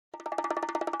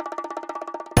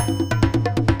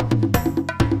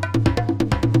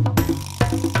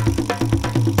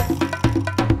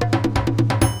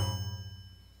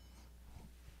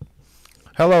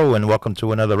Hello and welcome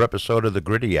to another episode of the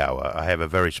Gritty Hour. I have a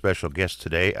very special guest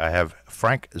today. I have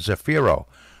Frank Zafiro,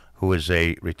 who is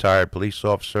a retired police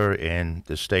officer in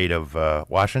the state of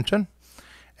Washington.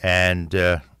 And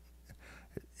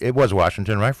it was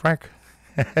Washington, right, Frank?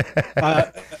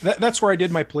 That's where I did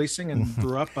my policing and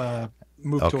grew up.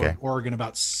 Moved to Okay, Oregon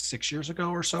about 6 years ago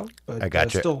or so, but I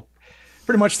got you. still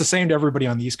pretty much the same to everybody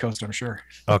on the East Coast, I'm sure.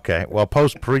 Okay, well,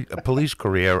 police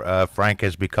career, Frank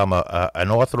has become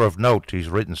an author of note. He's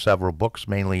written several books,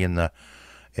 mainly in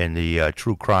the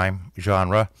true crime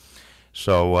genre.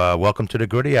 So, welcome to the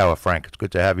Gritty Hour, Frank. It's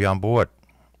good to have you on board.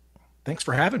 Thanks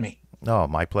for having me. No,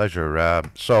 my pleasure.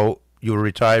 So you were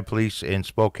retired police in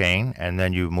Spokane, and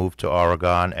then you moved to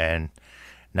Oregon, and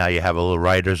now you have a little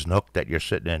writer's nook that you're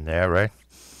sitting in there, right?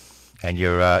 And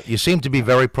you seem to be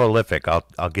very prolific.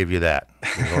 I'll give you that.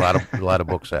 There's a lot of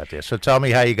books out there. So tell me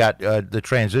how you got the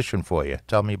transition for you.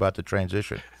 Tell me about the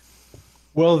transition.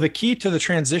 Well, the key to the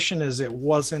transition is it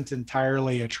wasn't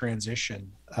entirely a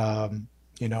transition. I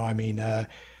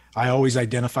always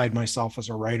identified myself as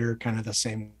a writer, kind of the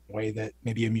same way that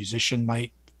maybe a musician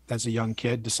might, as a young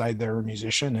kid, decide they're a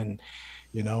musician,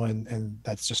 and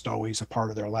that's just always a part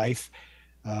of their life.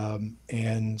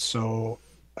 And so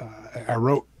I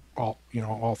wrote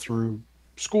all through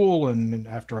school and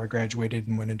after I graduated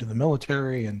and went into the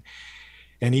military and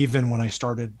even when I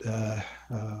started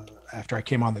after I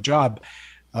came on the job.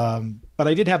 But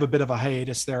I did have a bit of a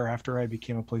hiatus there after I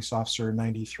became a police officer in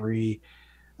 93,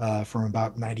 from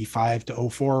about 95 to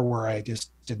 '04, where I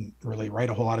just didn't really write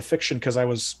a whole lot of fiction because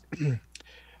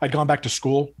I'd gone back to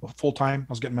school full time.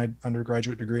 I was getting my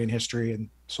undergraduate degree in history. And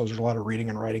so there's a lot of reading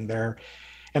and writing there.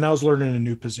 And I was learning a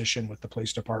new position with the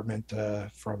police department,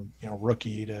 from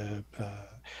rookie to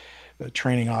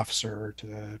training officer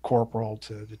to corporal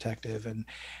to detective and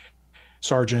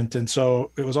sergeant. And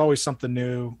so it was always something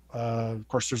new. Of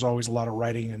course, there's always a lot of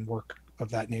writing and work of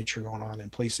that nature going on in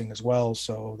policing as well.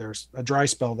 So there's a dry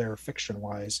spell there, fiction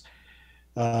wise.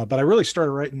 But I really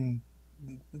started writing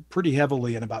pretty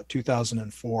heavily in about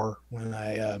 2004 when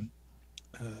I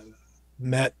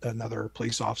met another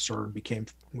police officer and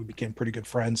we became pretty good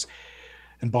friends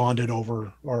and bonded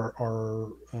over our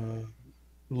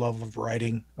love of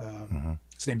writing. Hmm.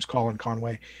 His name's Colin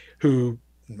Conway, who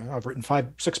I've written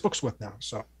 5-6 books with now.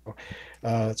 So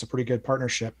it's a pretty good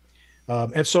partnership.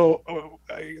 And so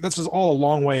this is all a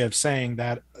long way of saying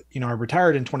that, I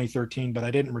retired in 2013, but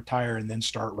I didn't retire and then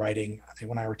start writing.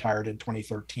 When I retired in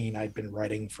 2013, I'd been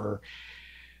writing for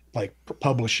like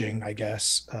publishing, I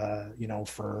guess,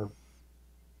 for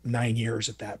 9 years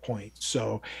at that point.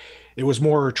 So it was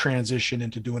more a transition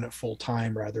into doing it full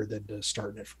time rather than to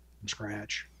starting it from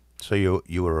scratch. So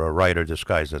you were a writer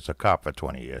disguised as a cop for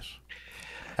 20 years.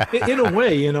 In a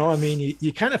way,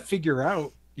 you kind of figure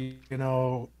out,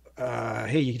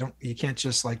 hey, you can't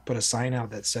just like put a sign out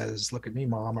that says, look at me,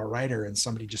 mom, I'm a writer, and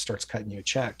somebody just starts cutting you a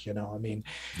check.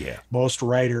 Yeah. Most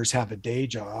writers have a day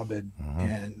job, and Hmm.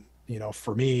 and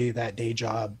for me, that day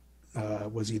job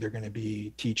was either going to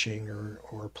be teaching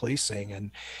or policing,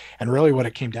 and really what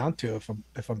it came down to,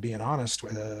 if I'm being honest,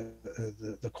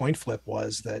 the coin flip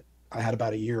was that I had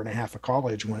about a year and a half of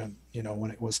college when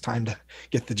it was time to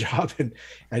get the job, and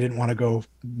I didn't want to go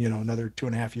another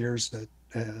 2.5 years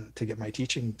to get my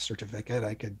teaching certificate.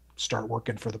 I could start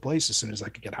working for the place as soon as I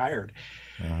could get hired.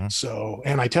 Hmm. So,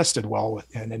 and I tested well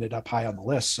and ended up high on the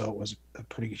list, so it was a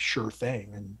pretty sure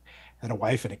thing. And had a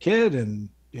wife and a kid, and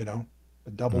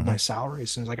doubled Hmm. my salary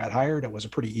as soon as I got hired. It was a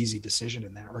pretty easy decision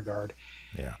in that regard.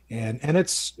 Yeah. And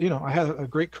it's I had a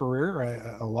great career.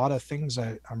 A lot of things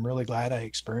I'm really glad I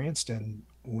experienced. And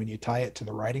when you tie it to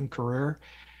the writing career,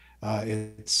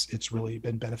 it's really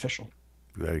been beneficial.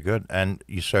 Very good. And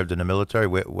you served in the military.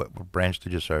 What branch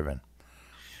did you serve in?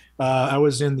 I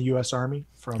was in the U.S. Army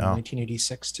from Oh.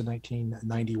 1986 to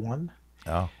 1991.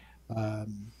 Oh.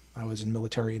 I was in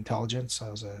military intelligence. I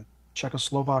was a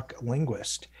Czechoslovak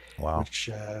linguist, Wow. which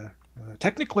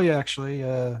technically, actually,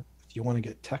 if you want to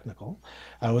get technical,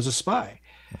 I was a spy.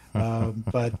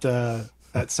 But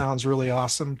that sounds really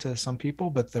awesome to some people.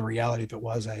 But the reality of it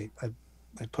was, I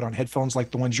put on headphones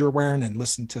like the ones you're wearing and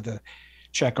listened to the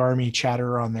Czech Army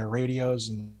chatter on their radios,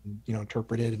 and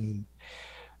interpreted and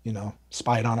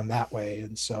spied on them that way.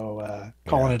 And so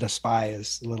calling Yeah. it a spy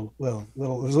is a little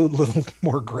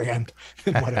more grand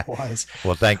than what it was.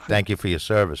 Well, thank you for your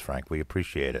service, Frank. We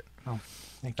appreciate it. Oh,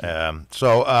 thank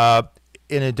you.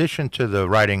 In addition to the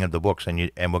writing of the books, and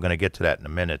we're going to get to that in a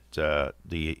minute,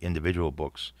 the individual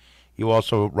books, you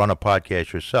also run a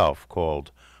podcast yourself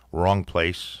called Wrong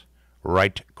Place,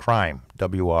 Right Crime,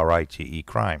 WRITE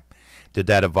Crime. Did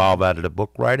that evolve out of the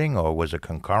book writing, or was it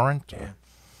concurrent? Yeah.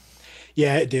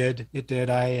 Yeah, it did. It did.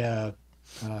 I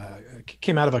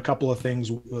came out of a couple of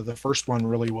things. The first one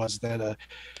really was that a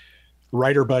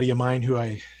writer buddy of mine who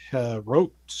I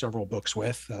wrote several books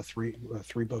with,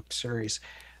 three book series,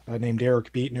 named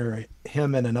Eric Beatner,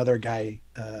 him and another guy,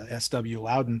 S.W.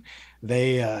 Loudon,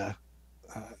 they uh,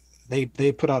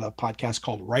 they put out a podcast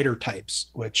called Writer Types,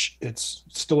 which it's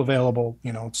still available.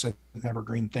 You know, it's an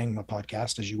evergreen thing, the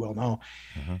podcast, as you well know.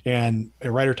 Hmm. And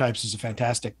Writer Types is a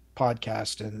fantastic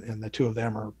podcast, and the two of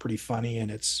them are pretty funny,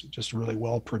 and it's just really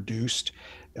well produced.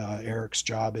 Eric's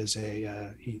job is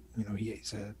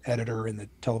he's an editor in the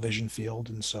television field,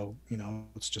 and so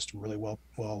it's just really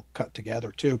well cut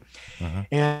together too. Hmm.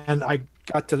 And I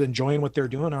got to enjoying what they're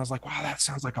doing. I was like, wow, that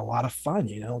sounds like a lot of fun,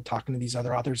 talking to these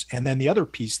other authors. And then the other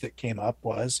piece that came up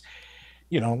was,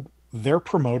 they're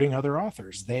promoting other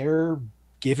authors. They're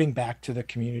giving back to the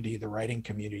community, the writing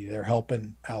community. They're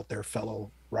helping out their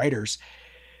fellow writers.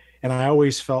 And I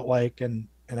always felt like, and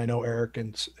I know Eric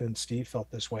and Steve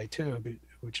felt this way too,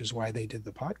 which is why they did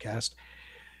the podcast.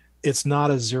 It's not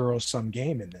a zero sum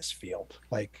game in this field.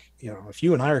 Like, if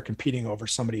you and I are competing over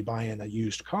somebody buying a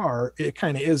used car, it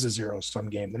kind of is a zero sum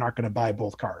game. They're not going to buy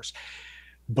both cars.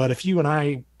 But if you and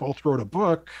I both wrote a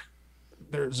book,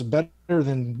 there's a better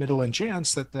than middle and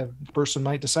chance that the person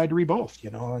might decide to read both,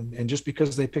 and just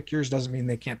because they pick yours doesn't mean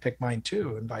they can't pick mine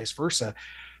too, and vice versa.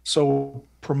 So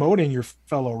promoting your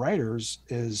fellow writers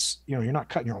is, you're not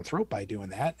cutting your own throat by doing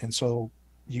that. And so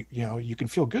you can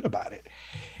feel good about it.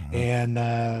 Hmm.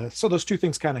 And so those two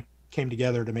things kind of came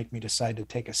together to make me decide to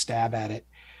take a stab at it.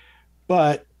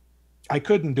 But I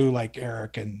couldn't do like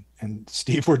Eric and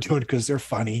Steve were doing, because they're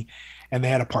funny and they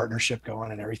had a partnership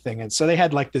going and everything. And so they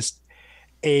had like this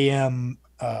AM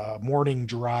morning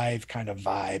drive kind of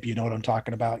vibe. You know what I'm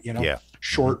talking about? Yeah.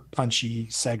 Short, punchy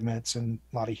segments and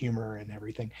a lot of humor and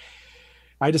everything.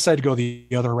 I decided to go the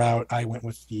other route. I went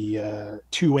with the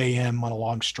 2 a.m. on a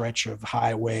long stretch of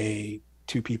highway,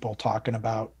 two people talking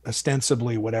about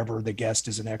ostensibly whatever the guest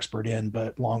is an expert in,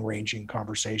 but long ranging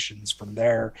conversations from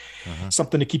there. Hmm.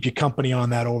 Something to keep you company on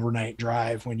that overnight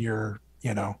drive when you're,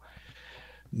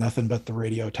 nothing but the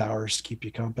radio towers to keep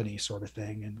you company, sort of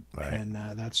thing. And Right. and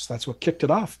that's what kicked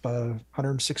it off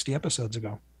 160 episodes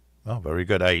ago. Oh, very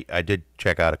good. I did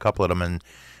check out a couple of them,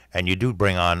 and you do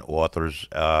bring on authors.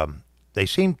 They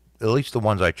seem, at least the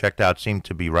ones I checked out, seem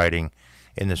to be writing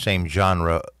in the same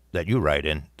genre that you write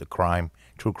in, the crime,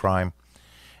 true crime.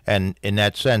 And in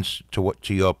that sense, to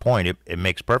your point, it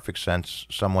makes perfect sense.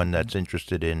 Someone that's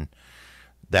interested in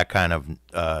that kind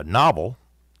of novel,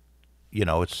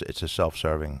 it's a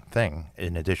self-serving thing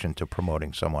in addition to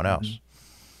promoting someone else.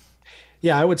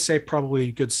 Yeah, I would say probably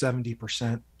a good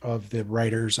 70% of the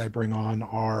writers I bring on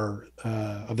are,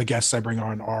 of the guests I bring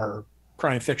on are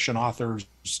crime fiction authors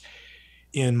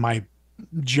in my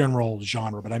general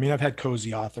genre. But I mean, I've had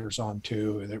cozy authors on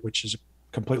too, which is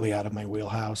completely out of my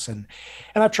wheelhouse. And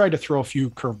I've tried to throw a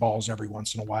few curveballs every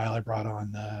once in a while. I brought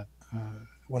on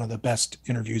one of the best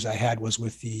interviews I had was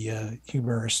with the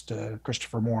humorist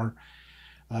Christopher Moore.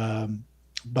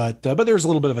 But there's a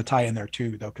little bit of a tie in there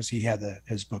too, though, because he had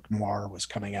his book Noir was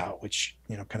coming out, which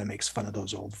kind of makes fun of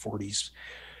those old 40s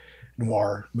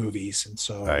noir movies, and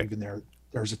so Right. even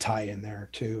there's a tie in there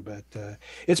too. But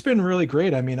it's been really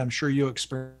great. I mean, I'm sure you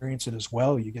experience it as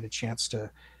well. You get a chance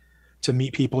to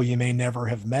meet people you may never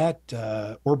have met,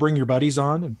 or bring your buddies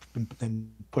on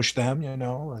and push them.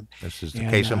 And This is the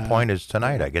case in point is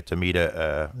tonight. yeah. I get to meet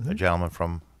a Mhm. gentleman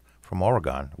from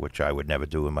Oregon, which I would never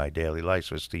do in my daily life.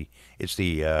 So it's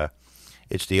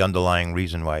the underlying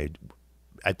reason why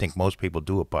I think most people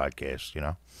do a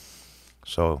podcast.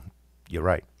 So you're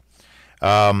right.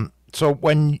 So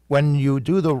when you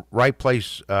do the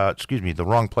the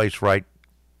wrong place, right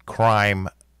crime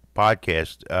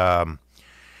podcast,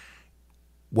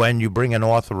 when you bring an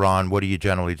author on, what do you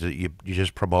generally do? You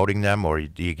just promoting them, or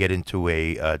do you get into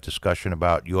a discussion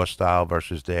about your style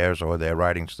versus theirs, or their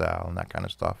writing style, and that kind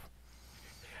of stuff?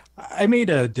 I made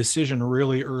a decision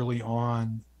really early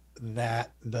on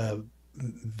that the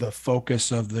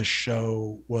focus of the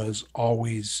show was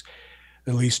always,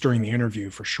 at least during the interview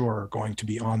for sure, going to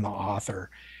be on the author.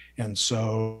 And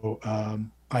so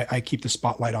I keep the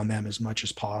spotlight on them as much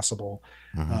as possible.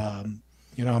 Hmm. I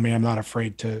mean, I'm not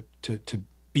afraid to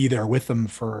be there with them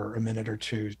for a minute or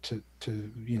two to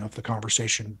if the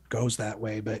conversation goes that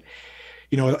way. But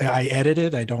I edit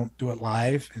it, I don't do it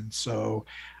live, and so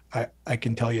I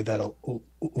can tell you that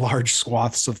large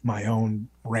swaths of my own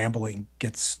rambling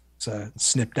gets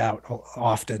snipped out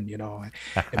often.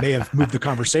 It may have moved the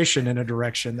conversation in a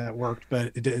direction that worked,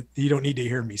 but you don't need to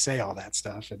hear me say all that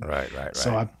stuff. And Right.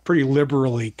 so I pretty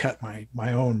liberally cut my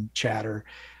own chatter.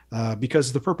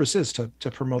 because the purpose is to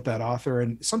promote that author.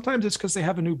 And sometimes it's because they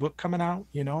have a new book coming out.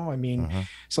 I mean, Hmm.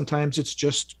 sometimes it's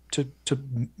just to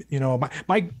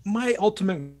my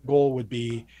ultimate goal would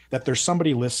be that there's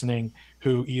somebody listening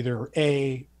who either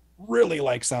a really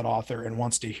likes that author and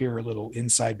wants to hear a little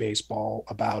inside baseball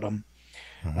about them,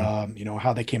 Hmm.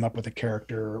 how they came up with a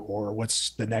character or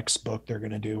what's the next book they're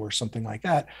going to do or something like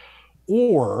that,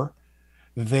 or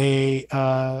they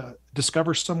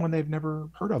discover someone they've never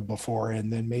heard of before,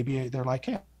 and then maybe they're like,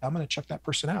 "Hey, I'm going to check that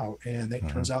person out," and it Hmm.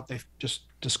 turns out they've just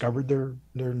discovered their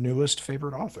newest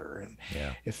favorite author. And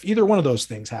Yeah. if either one of those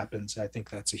things happens, I think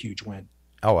that's a huge win.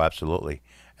 Oh, absolutely.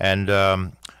 And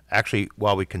actually,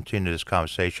 while we continue this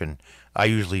conversation, I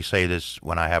usually say this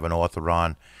when I have an author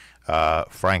on.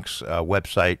 Frank's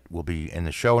website will be in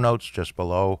the show notes just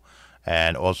below,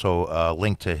 and also a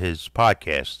link to his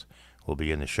podcast will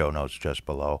be in the show notes just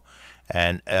below.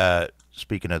 And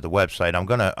speaking of the website, I'm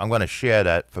gonna share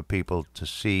that for people to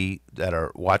see that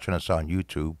are watching us on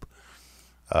YouTube,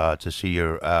 to see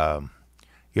your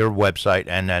website,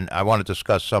 and then I want to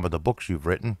discuss some of the books you've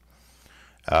written.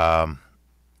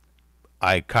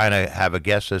 I kind of have a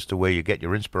guess as to where you get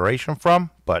your inspiration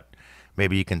from, but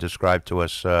maybe you can describe to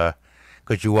us,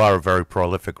 because you are a very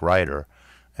prolific writer,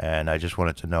 and I just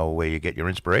wanted to know where you get your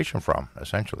inspiration from,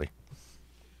 essentially.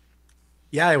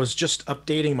 Yeah, I was just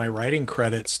updating my writing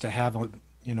credits to have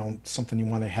something you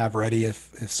want to have ready if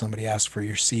somebody asks for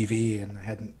your CV, and I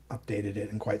hadn't updated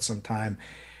it in quite some time.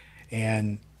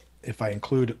 And if I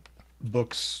include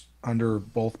books under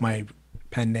both my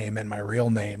pen name and my real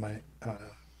name,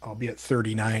 I'll be at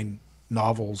 39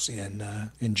 novels in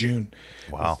June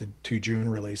with Wow. the two June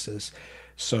releases.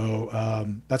 So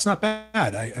that's not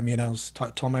bad. I mean, I was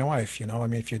told my wife, I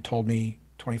mean, if you had told me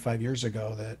 25 years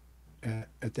ago that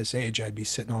at this age I'd be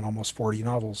sitting on almost 40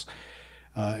 novels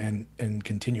and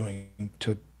continuing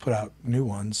to put out new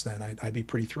ones, then I'd be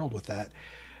pretty thrilled with that.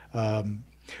 Um,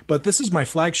 but this is my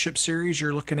flagship series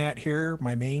you're looking at here,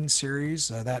 my main series.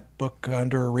 That book,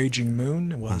 Under a Raging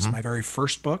Moon, was Mm-hmm. my very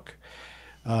first book.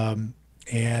 Um,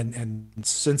 and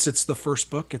since it's the first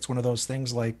book, it's one of those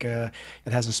things like it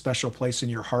has a special place in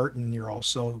your heart, and you're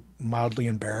also mildly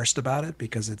embarrassed about it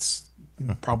because it's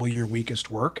probably your weakest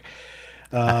work.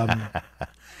 Um,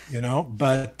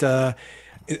 but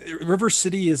River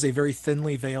City is a very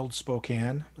thinly veiled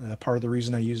Spokane. Part of the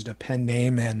reason I used a pen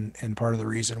name and part of the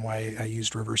reason why I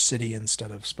used River City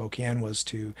instead of Spokane was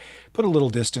to put a little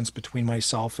distance between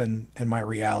myself and my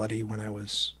reality when I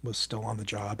was still on the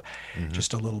job. Mm-hmm.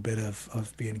 Just a little bit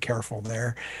of being careful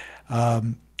there.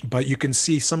 But you can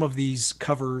see some of these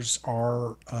covers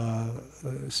are,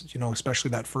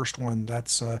 especially that first one.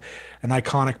 That's an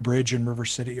iconic bridge in River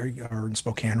City or in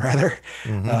Spokane, rather.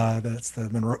 Mm-hmm. That's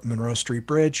the Monroe Street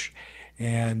Bridge,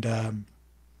 and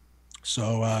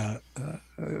so a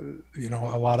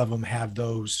lot of them have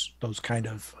those kind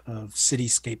of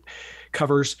cityscape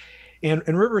covers. And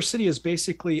River City is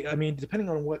basically, I mean, depending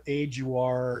on what age you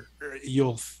are,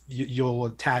 you'll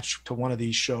attach to one of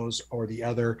these shows or the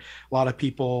other. A lot of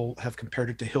people have compared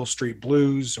it to Hill Street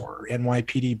Blues or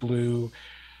NYPD Blue,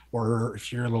 or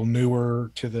if you're a little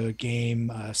newer to the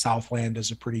game, Southland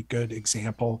is a pretty good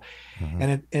example.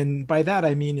 Mm-hmm. And by that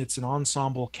I mean it's an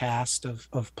ensemble cast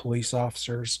of police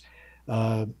officers,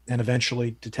 and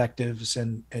eventually detectives,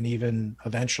 and even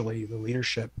eventually the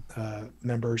leadership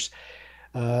members,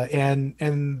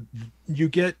 and you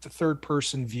get the third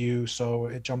person view, so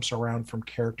it jumps around from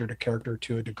character to character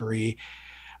to a degree.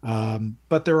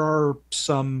 But there are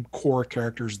some core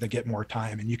characters that get more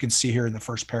time, and you can see here in the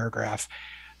first paragraph,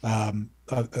 in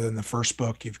the first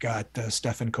book, you've got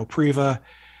Stefan Kopriva,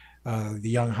 the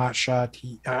young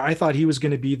hotshot. I thought he was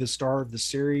going to be the star of the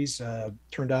series.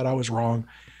 Turned out I was wrong.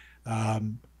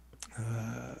 Um,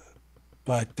 uh,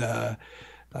 but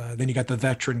then you got the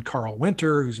veteran Carl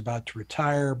Winter, who's about to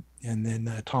retire, and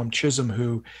then Tom Chisholm,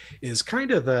 who is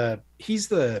kind of he's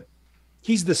the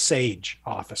sage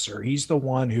officer. He's the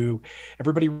one who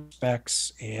everybody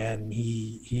respects, and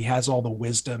he has all the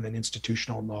wisdom and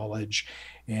institutional knowledge.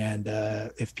 And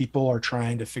if people are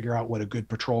trying to figure out what a good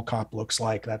patrol cop looks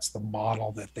like, that's the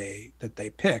model that they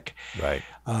pick. Right.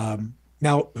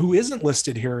 Now, who isn't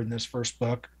listed here in this first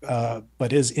book,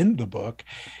 but is in the book,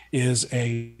 is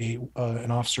an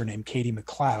officer named Katie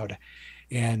McLeod,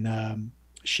 and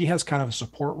she has kind of a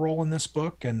support role in this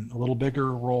book and a little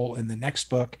bigger role in the next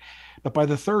book. But by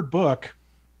the third book,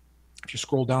 if you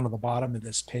scroll down to the bottom of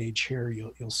this page here,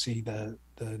 you'll see the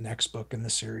next book in the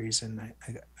series, and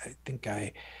I think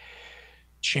I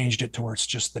changed it towards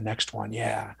just the next one.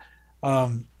 Yeah,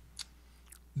 um,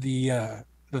 the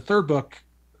third book,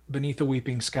 Beneath a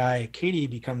Weeping Sky, Katie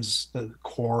becomes the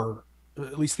core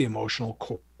at least the emotional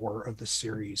core of the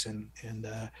series. And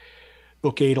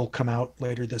book 8 will come out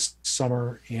later this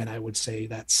summer, and I would say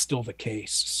that's still the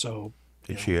case. So,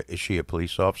 you know, Is she a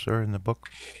police officer in the book?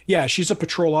 yeah, she's a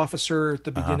patrol officer at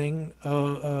the Uh huh.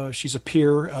 beginning. She's a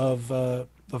peer of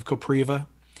Kopriva.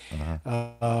 Uh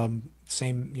huh.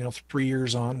 Same, 3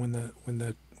 years on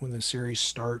when the series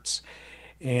starts,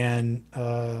 and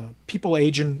people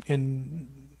age in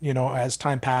as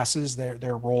time passes,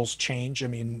 their roles change. I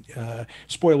mean,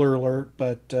 spoiler alert,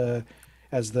 but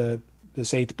as the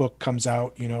this eighth book comes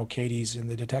out, Katie's in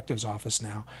the detective's office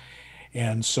now.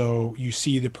 And so you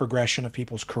see the progression of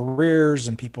people's careers,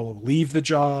 and people leave the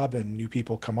job and new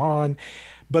people come on.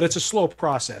 But it's a slow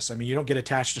process. I mean, you don't get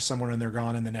attached to someone and they're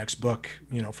gone in the next book,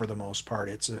 for the most part.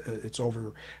 It's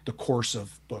over the course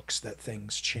of books that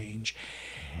things change.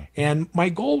 And my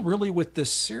goal really with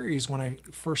this series when I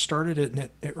first started it, and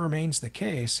it remains the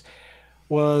case,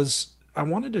 was I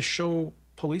wanted to show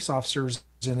police officers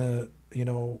I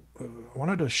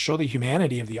wanted to show the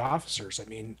humanity of the officers. I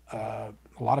mean, a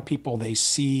lot of people, they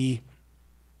see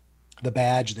the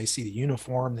badge, they see the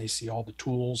uniform, they see all the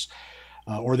tools,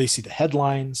 or they see the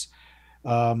headlines,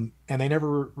 and they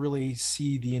never really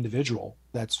see the individual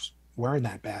that's wearing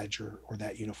that badge or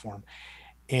that uniform.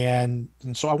 And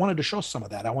so I wanted to show some of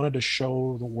that. I wanted to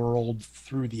show the world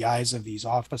through the eyes of these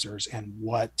officers, and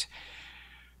what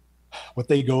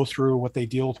they go through, what they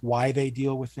deal with, why they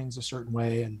deal with things a certain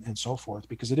way, and so forth,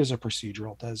 because it is a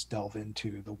procedural. It does delve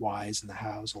into the whys and the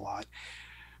hows a lot.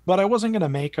 But I wasn't going to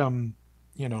make them,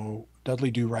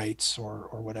 Dudley do rights or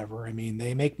whatever. I mean,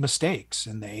 they make mistakes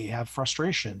and they have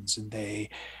frustrations, and they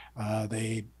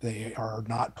are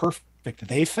not perfect.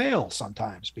 They fail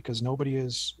sometimes, because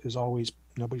nobody's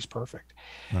perfect,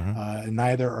 Uh and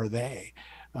neither are they.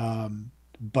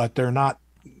 But they're not,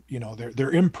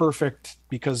 they're imperfect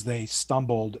because they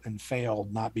stumbled and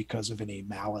failed, not because of any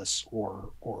malice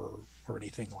or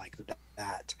anything like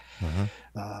that. huh.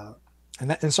 Uh,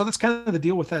 and so that's kind of the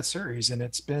deal with that series, and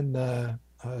it's been a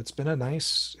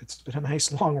nice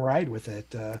long ride with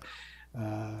it.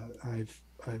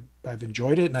 I've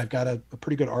enjoyed it, and I've got a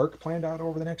pretty good arc planned out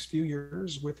over the next few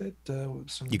years with it.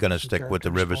 With You gonna some stick with the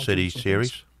characters River going through City some things.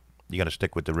 series? You gonna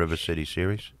stick with the River City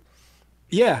series?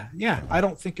 Yeah, yeah. Uh-huh. I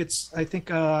don't think it's. I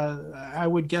think I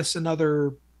would guess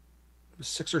another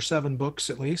 6 or 7 books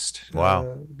at least,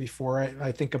 Wow. before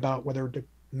I think about whether to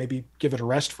maybe give it a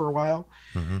rest for a while.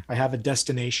 Mm-hmm. I have a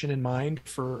destination in mind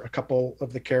for a couple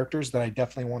of the characters that I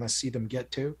definitely want to see them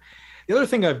get to. The other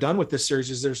thing I've done with this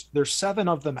series is there's 7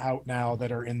 of them out now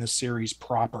that are in the series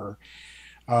proper.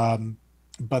 Um,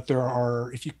 but there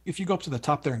are, if you go up to the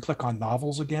top there and click on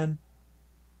novels again,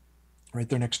 right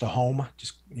there next to home,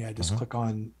 just Mm-hmm. click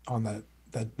on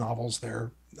the novels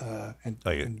there, Oh,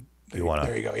 and you wanna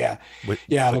there you go. Yeah,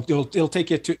 yeah. click? It'll take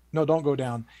you to, no, don't go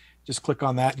down. Just click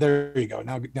on that. There you go.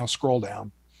 Now scroll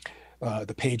down,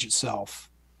 the page itself,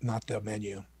 not the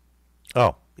menu.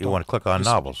 Oh, you Don't want to click on just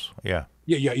novels? Yeah.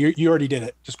 Yeah, you already did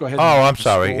it. Just go ahead Oh, and I'm just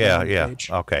sorry. scroll Yeah, down the yeah. page.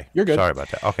 Okay. You're good. Sorry about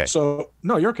that. Okay. So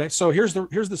no, you're okay. So here's the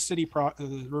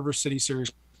the River City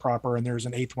series proper, and there's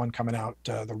an eighth one coming out.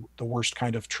 The worst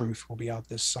kind of truth will be out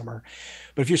this summer.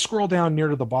 But if you scroll down near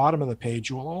to the bottom of the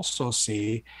page, you will also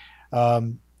see,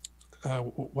 um,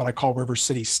 what I call River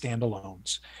City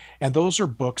standalones, and those are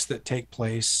books that take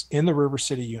place in the River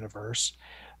City universe.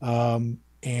 And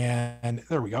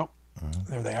there we go. Mhm.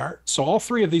 There they are. So all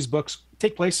 3 of these books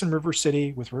take place in River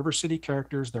City with River City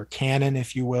characters. They're canon,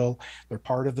 if you will. They're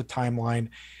part of the timeline,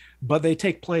 but they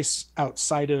take place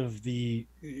outside of the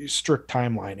strict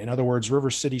timeline. In other words,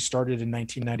 River City started in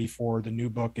 1994. The new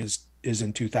book is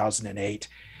in 2008,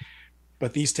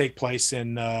 but these take place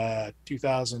in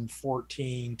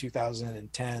 2014,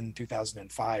 2010,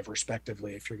 2005,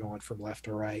 respectively, if you're going from left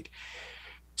to right.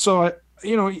 So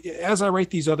as I write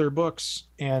these other books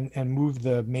and move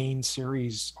the main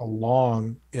series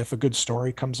along, if a good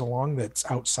story comes along that's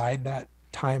outside that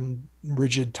time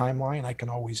rigid timeline, I can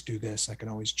always do this. I can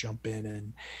always jump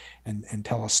in and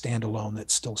tell a standalone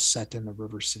that's still set in the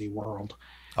River City world.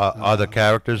 Are the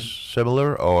characters And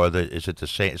similar, or is it the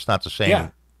same? It's not the yeah,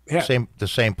 same. yeah, The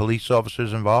same police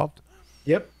officers involved.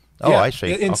 yep, Oh, yeah. I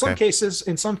see. Okay. In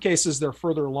some cases, they're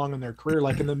further along in their career.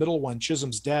 Like in the middle one,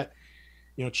 Chisholm's debt.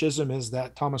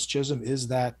 Thomas Chisholm is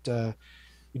that,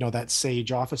 that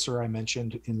sage officer I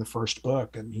mentioned in the first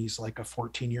book, and he's like a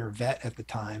 14-year vet at the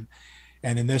time.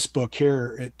 And in this book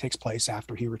here, it takes place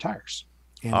after he retires,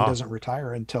 and he Oh. doesn't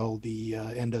retire until the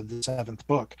end of the 7th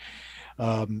book,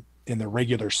 in the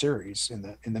regular series,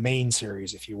 in the main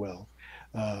series, if you will.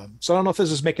 So I don't know if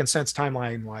this is making sense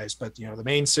timeline wise, but the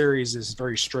main series is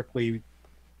very strictly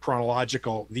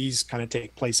chronological. These kind of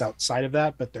take place outside of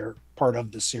that, but they're part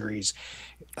of the series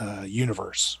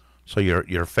universe. So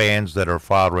your fans that are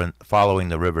following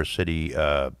the River City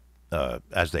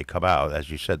as they come out, as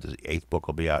you said, the eighth book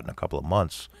will be out in a couple of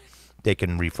months. They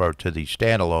can refer to the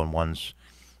standalone ones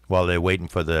while they're waiting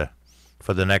for the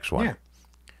next one. Yeah,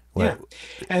 yeah,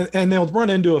 Well, and they'll run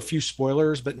into a few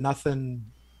spoilers, but nothing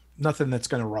that's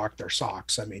going to rock their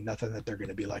socks. I mean, nothing that they're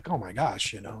going to be like, oh my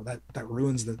gosh, that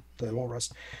ruins the whole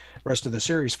rest of the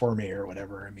series for me or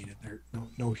whatever. I mean, there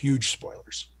no huge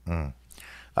spoilers.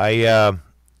 I uh,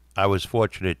 I was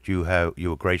fortunate you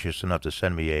were gracious enough to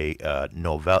send me a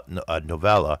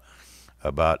novella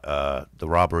about the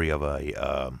robbery of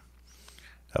a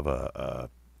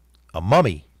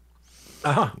mummy,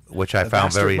 Uh-huh. which I The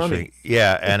found very bastard mummy. interesting.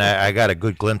 Yeah, and I got a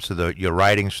good glimpse of your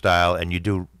writing style, and you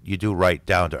do write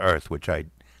down to earth, which I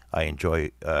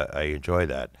enjoy. I enjoy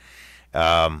that.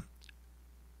 Um,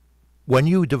 when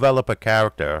you develop a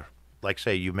character, like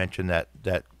say you mentioned that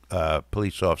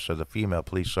police officer, the female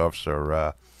police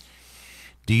officer,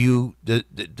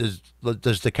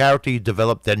 does the character you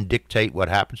develop then dictate what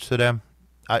happens to them?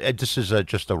 This is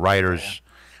just Oh yeah.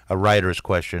 a writer's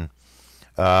question.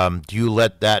 Do you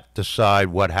let that decide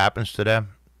what happens to them?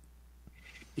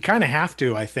 You kind of have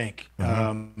to, I think.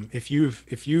 Hmm. If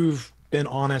you've been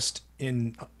honest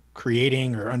in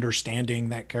creating or understanding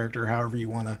that character, however you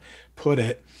want to put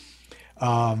it,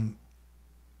 um,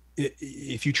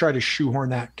 if you try to shoehorn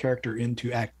that character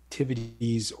into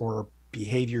activities or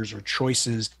behaviors or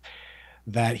choices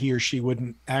that he or she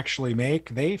wouldn't actually make,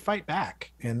 they fight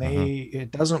back and Hmm. it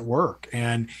doesn't work.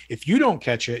 And if you don't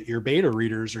catch it, your beta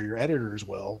readers or your editors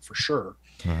will for sure.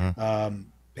 Hmm.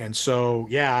 And so,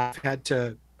 yeah, I've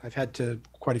had to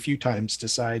quite a few times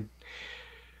decide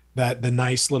that the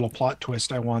nice little plot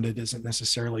twist I wanted isn't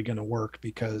necessarily going to work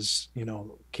because,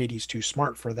 Katie's too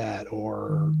smart for that,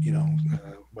 or,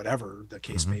 whatever the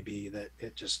case Hmm. may be, that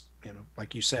it just,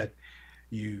 like you said,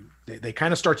 they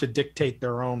kind of start to dictate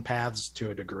their own paths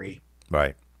to a degree.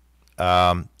 Right.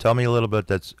 Tell me a little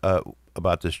bit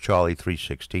about this Charlie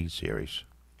 316 series.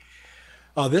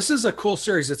 This is a cool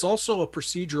series. It's also a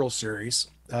procedural series.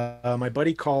 My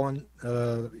buddy Colin,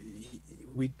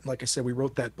 we like I said, we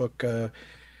wrote that book,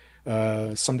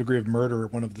 Some Degree of Murder,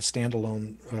 one of the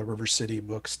standalone River City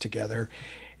books together,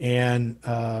 and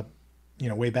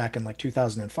way back in like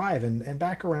 2005, and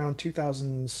back around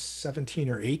 2017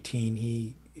 or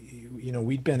 18,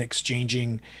 we'd been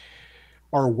exchanging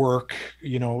our work,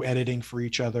 editing for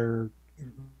each other,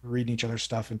 reading each other's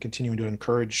stuff, and continuing to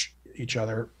encourage each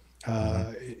other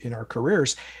Hmm. in our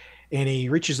careers. And he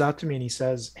reaches out to me and he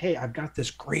says, "Hey, I've got this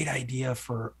great idea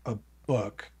for a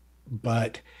book,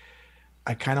 but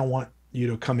I kind of want you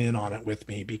to come in on it with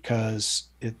me because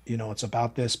it's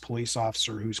about this police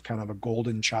officer who's kind of a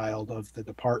golden child of the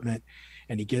department,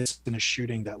 and he gets in a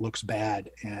shooting that looks bad,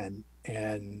 and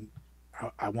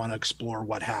I want to explore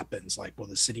what happens. Like, will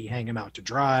the city hang him out to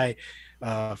dry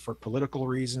for political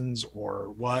reasons, or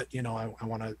what? I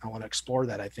want to explore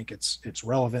that. I think it's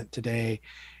relevant today,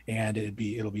 and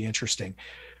it'll be interesting.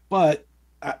 But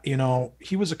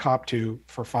he was a cop too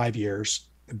for 5 years,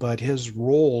 but his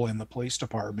role in the police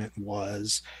department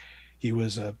was he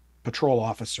was a patrol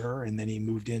officer, and then he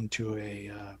moved into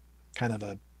a kind of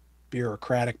a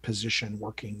bureaucratic position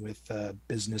working with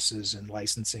businesses and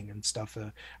licensing and stuff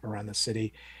around the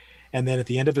city. And then at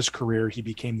the end of his career, he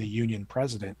became the union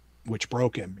president, which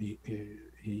broke him. He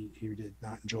did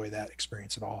not enjoy that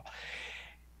experience at all.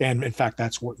 And in fact,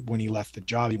 that's when he left the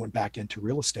job, he went back into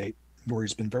real estate, where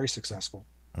he's been very successful.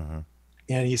 Hmm.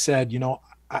 And he said,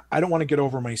 I don't want to get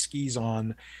over my skis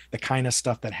on the kind of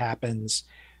stuff that happens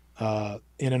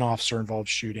in an officer involved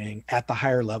shooting at the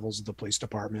higher levels of the police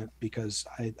department, because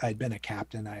I'd been a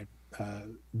captain. I'd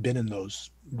been in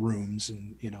those rooms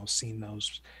and, seen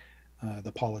those,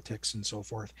 the politics and so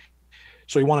forth.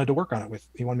 So he wanted me to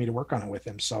work on it with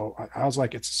him. So I was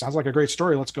like, it sounds like a great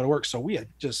story. Let's go to work. So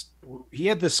he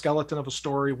had this skeleton of a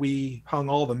story. We hung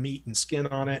all the meat and skin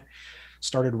on it,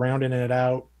 started rounding it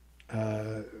out,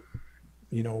 uh,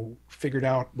 figured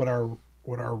out what our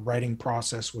writing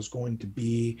process was going to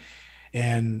be,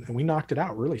 and we knocked it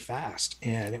out really fast.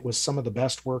 And it was some of the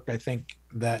best work I think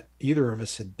that either of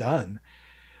us had done.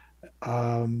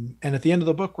 And at the end of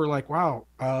the book, we're like, wow,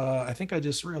 I think I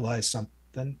just realized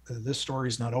something. This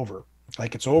story's not over.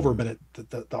 Like, it's over, but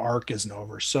the arc isn't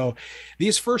over. So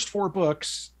these first four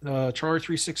books, Charlie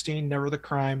 316, Never the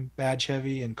Crime, Badge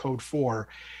Heavy, and Code 4,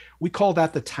 we call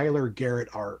that the Tyler Garrett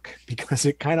arc because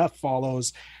it kind of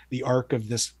follows the arc of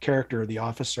this character, the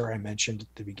officer I mentioned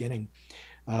at the beginning,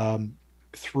 um,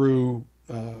 through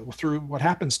what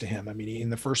happens to him. I mean, in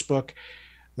the first book,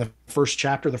 The first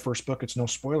chapter, the first book, it's no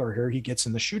spoiler here, he gets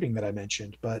in the shooting that I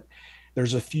mentioned, but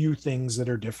there's a few things that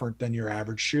are different than your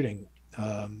average shooting.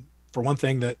 For one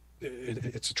thing, that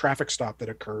it's a traffic stop that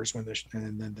occurs when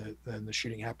then the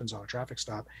shooting happens on a traffic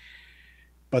stop,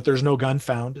 but there's no gun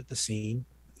found at the scene,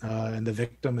 and the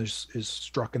victim is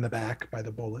struck in the back by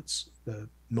the bullets. The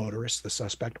motorist, the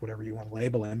suspect, whatever you want to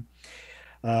label him,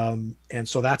 and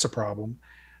so that's a problem.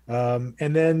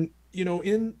 And then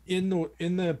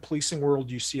in the policing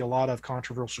world, you see a lot of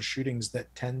controversial shootings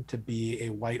that tend to be a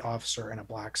white officer and a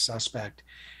black suspect.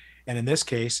 And in this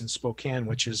case, in Spokane,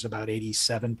 which is about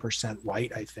 87%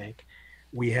 white, I think,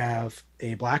 we have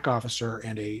a black officer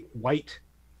and a white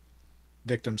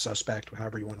victim suspect,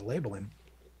 however you want to label him.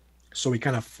 So we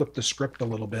kind of flipped the script a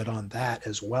little bit on that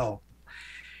as well.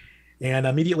 And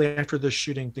immediately after this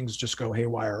shooting, things just go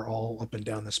haywire all up and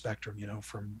down the spectrum,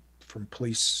 from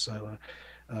police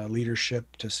leadership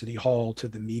to city hall to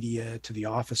the media to the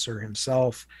officer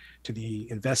himself to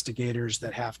the investigators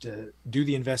that have to do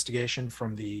the investigation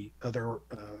from the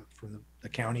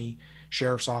county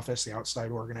sheriff's office, the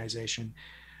outside organization,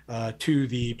 to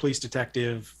the police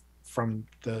detective from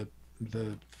the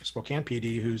Spokane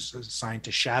PD who's assigned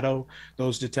to shadow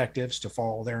those detectives to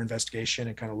follow their investigation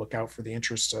and kind of look out for the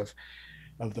interests of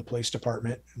the police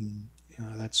department. And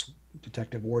that's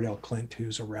Detective Wardell Clint,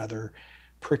 who's a rather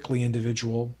prickly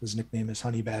individual. His nickname is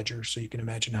Honey Badger, so you can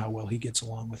imagine how well he gets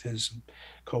along with his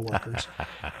coworkers.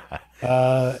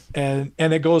 And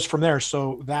it goes from there.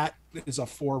 So that is a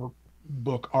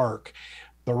 4-book arc.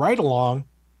 The ride along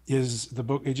is the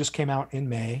book. It just came out in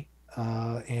May,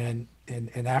 and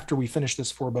after we finish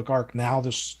this 4-book arc, now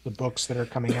the books that are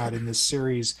coming out in this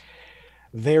series,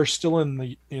 they're still in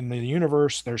the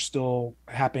universe. They're still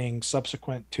happening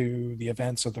subsequent to the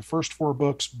events of the first 4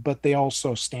 books, but they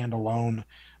also stand alone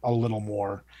a little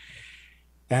more.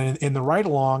 And in the ride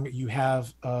along, you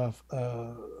have a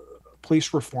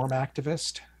police reform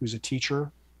activist who's a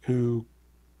teacher who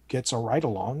gets a ride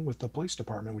along with the police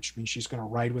department, which means she's going to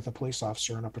ride with a police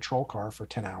officer in a patrol car for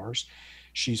 10 hours.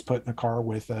 She's put in a car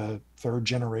with a 3rd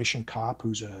generation cop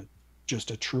who's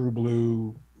just a true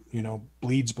blue,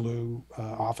 bleeds blue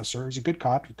officer. He's a good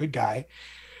cop, a good guy,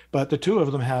 but the two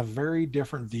of them have very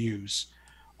different views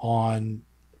on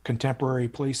contemporary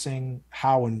policing,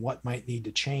 how and what might need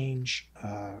to change,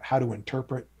 how to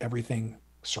interpret everything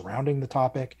surrounding the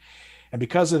topic. And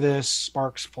because of this,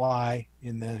 sparks fly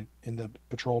in the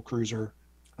patrol cruiser,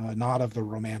 not of the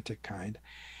romantic kind.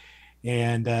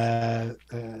 And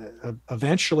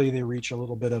eventually they reach a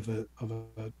little bit of a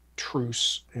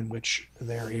truce in which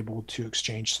they're able to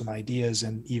exchange some ideas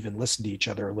and even listen to each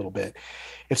other a little bit.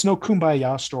 It's no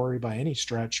kumbaya story by any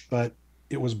stretch, but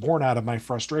it was born out of my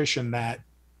frustration that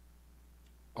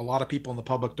a lot of people in the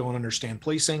public don't understand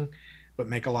policing, but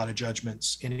make a lot of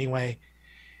judgments anyway.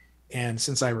 And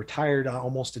since I retired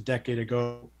almost a decade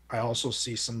ago, I also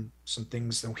see some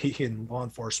things that we in law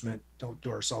enforcement don't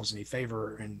do ourselves any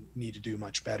favor and need to do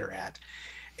much better at.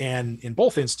 And in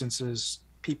both instances,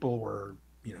 people were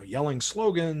yelling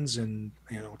slogans and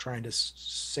trying to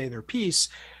say their piece,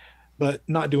 but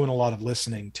not doing a lot of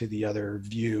listening to the other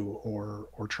view or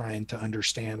trying to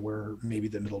understand where maybe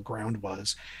the middle ground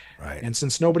was. Right. And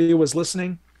since nobody was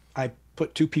listening, I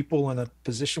put 2 people in a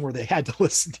position where they had to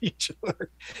listen to each other,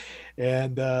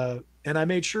 and I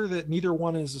made sure that neither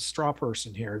one is a straw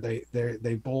person here.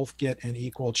 They both get an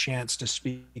equal chance to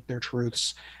speak their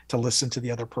truths, to listen to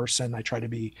the other person. I try to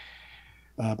be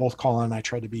both Colin and I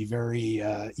try to be very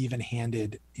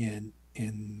even-handed in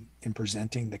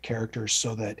presenting the characters,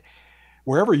 so that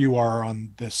wherever you are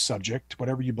on this subject,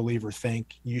 whatever you believe or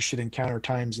think, you should encounter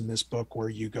times in this book where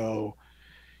you go,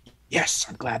 yes,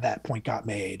 I'm glad that point got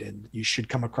made. And you should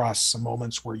come across some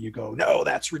moments where you go, no,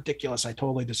 that's ridiculous, I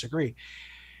totally disagree.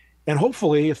 And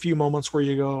hopefully a few moments where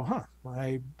you go,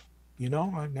 I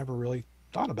never really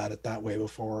thought about it that way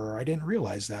before, or I didn't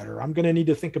realize that, or I'm going to need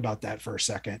to think about that for a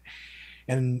second.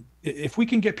 And if we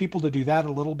can get people to do that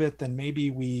a little bit, then maybe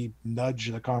we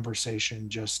nudge the conversation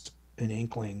just an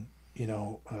inkling,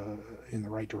 in the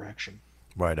right direction.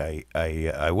 Right.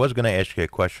 I was going to ask you a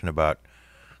question about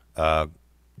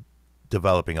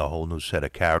developing a whole new set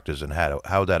of characters and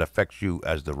how that affects you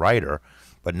as the writer,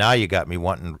 but now you got me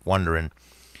wondering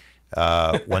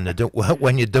when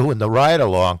you're doing the ride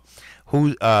along,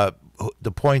 who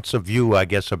the points of view, I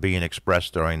guess, are being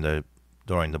expressed during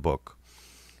the book.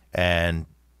 And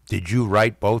did you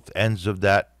write both ends of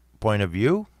that point of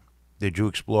view? Did you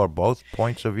explore both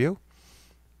points of view?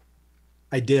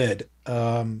 I did.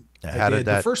 How did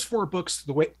that? The first 4 books,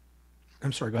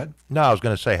 I'm sorry, go ahead. No, I was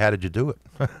going to say, how did you do it?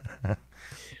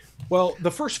 Well,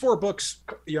 the first 4 books,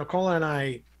 Colin and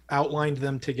I outlined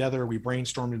them together, we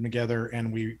brainstormed them together,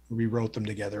 and we wrote them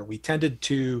together. We tended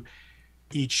to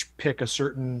each pick a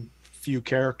certain few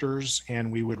characters,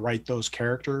 and we would write those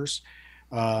characters,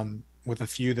 with a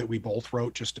few that we both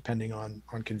wrote, just depending on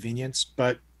convenience.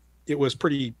 But it was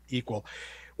pretty equal.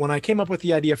 When I came up with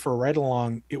the idea for a ride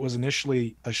along, it was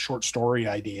initially a short story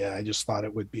idea. I just thought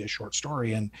it would be a short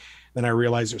story, and then I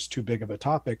realized it was too big of a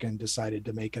topic and decided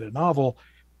to make it a novel.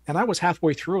 And I was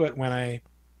halfway through it when I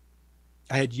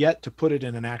had yet to put it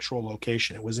in an actual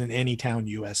location. It was in Anytown,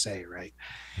 USA, right?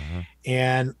 Hmm.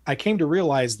 And I came to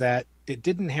realize that it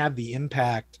didn't have the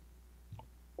impact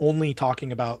only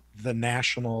talking about the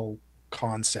national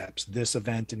concepts, this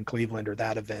event in Cleveland or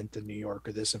that event in New York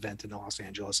or this event in Los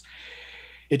Angeles.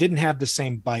 It didn't have the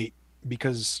same bite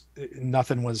because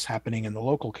nothing was happening in the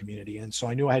local community. And so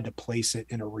I knew I had to place it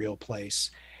in a real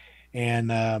place.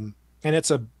 And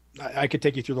it's a, I could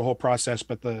take you through the whole process,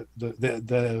 but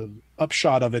the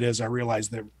upshot of it is I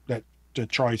realized that the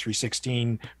Charlie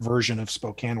 316 version of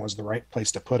Spokane was the right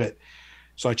place to put it.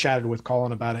 So I chatted with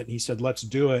Colin about it, and he said, let's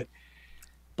do it.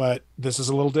 But this is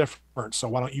a little different. So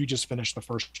why don't you just finish the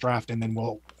first draft, and then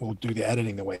we'll do the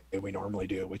editing the way we normally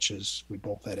do, which is we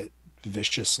both edit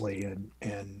viciously,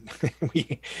 and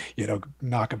we,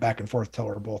 knock it back and forth till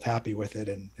we're both happy with it,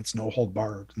 and it's no holds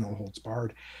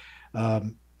barred.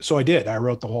 So I did. I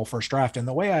wrote the whole first draft, and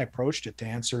the way I approached it, to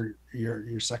answer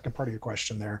your second part of your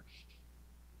question there,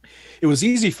 it was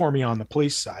easy for me on the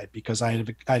police side because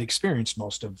I'd experienced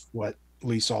most of what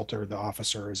Lee Salter, the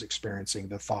officer, is experiencing,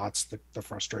 the thoughts, the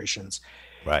frustrations.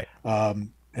 Right.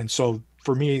 And so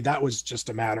for me, that was just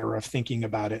a matter of thinking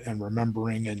about it and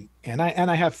remembering. And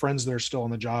I have friends that are still on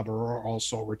the job or are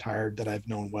also retired that I've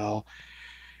known well.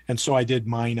 And so I did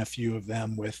mine a few of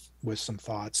them with some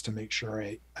thoughts to make sure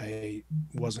I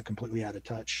wasn't completely out of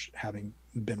touch, having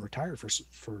been retired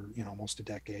for almost a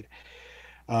decade.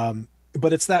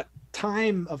 But it's that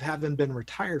time of having been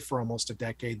retired for almost a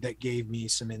decade that gave me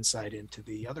some insight into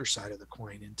the other side of the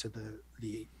coin, into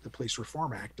the police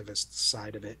reform activist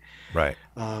side of it. Right.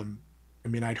 I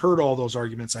mean, I'd heard all those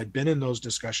arguments. I'd been in those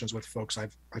discussions with folks.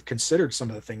 I've considered some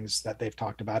of the things that they've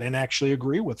talked about and actually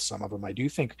agree with some of them. I do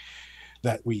think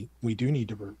that we do need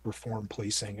to reform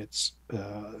policing. It's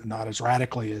not as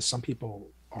radically as some people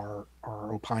are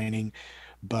opining,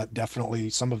 but definitely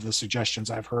some of the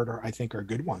suggestions I've heard I think are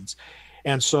good ones.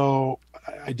 And so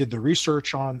I did the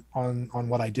research on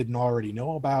what I didn't already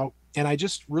know about, and I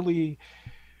just really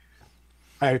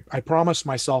I promised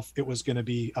myself it was going to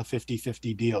be a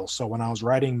 50-50 deal. So when I was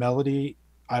writing Melody,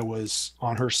 I was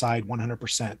on her side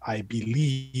 100%. I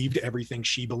believed everything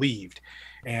she believed.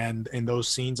 And in those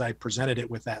scenes, I presented it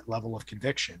with that level of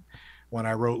conviction. When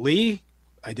I wrote Lee,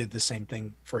 I did the same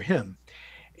thing for him.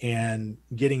 And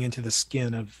getting into the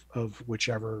skin of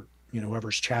whichever,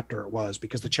 whoever's chapter it was,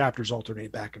 because the chapters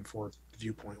alternate back and forth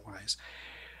viewpoint wise.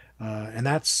 And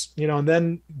that's, and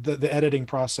then the editing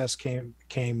process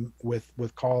came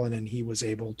with Colin, and he was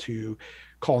able to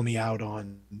call me out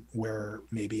on where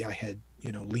maybe I had,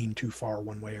 leaned too far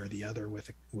one way or the other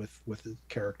with the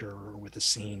character or with the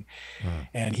scene.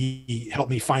 And he helped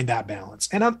me find that balance.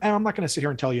 And I'm not going to sit here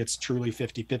and tell you it's truly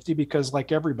 50-50, because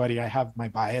like everybody, I have my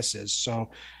biases. So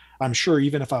I'm sure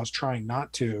even if I was trying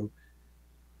not to,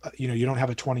 you don't have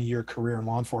a 20-year career in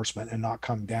law enforcement and not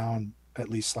come down at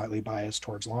least slightly biased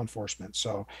towards law enforcement.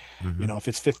 So, if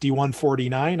it's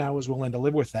 51-49, I was willing to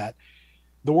live with that.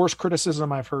 The worst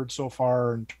criticism I've heard so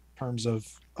far in terms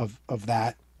of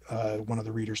that, one of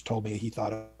the readers told me he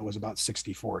thought it was about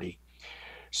 60-40.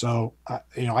 So,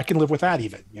 I can live with that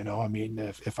even, I mean,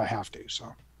 if I have to,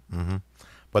 so. Mm-hmm.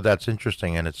 But that's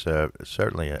interesting, and it's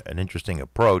certainly an interesting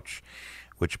approach,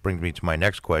 which brings me to my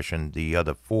next question. The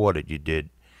other four that you did,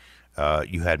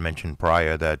 you had mentioned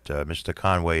prior that Mr.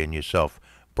 Conway and yourself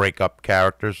break up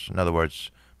characters. In other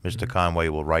words, mister Mm-hmm. Conway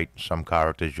will write some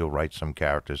characters, you'll write some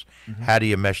characters. Mm-hmm. How do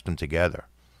you mesh them together?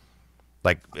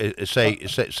 Like, say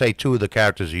two of the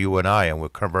characters are you and I, and we're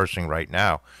conversing right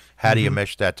now. How do you Mm-hmm.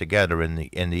 mesh that together in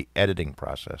the editing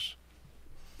process?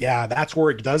 Yeah, that's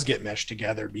where it does get meshed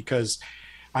together, because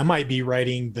I might be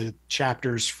writing the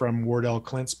chapters from Wardell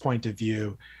Clint's point of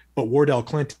view, but Wardell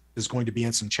Clint is going to be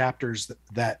in some chapters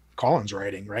that Colin's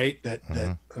writing, right? That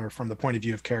are from the point of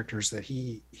view of characters that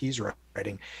he's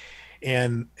writing,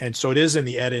 and so it is in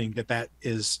the editing that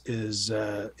is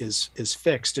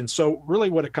fixed. And so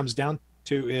really, what it comes down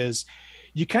to is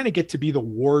you kind of get to be the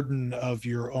warden of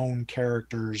your own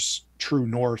character's true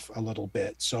north a little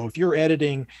bit. So if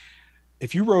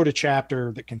you wrote a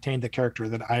chapter that contained the character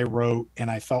that I wrote,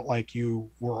 and I felt like you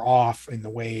were off in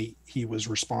the way he was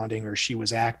responding or she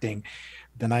was acting,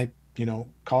 then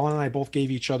Colin and I both gave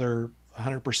each other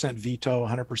 100% veto,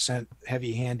 100%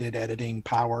 heavy-handed editing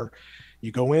power.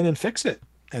 You go in and fix it,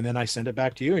 and then I send it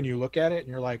back to you, and you look at it, and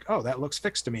you're like, "Oh, that looks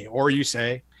fixed to me." Or you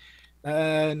say,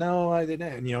 "No, I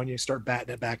didn't." And you start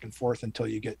batting it back and forth until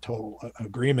you get total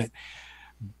agreement.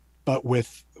 But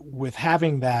with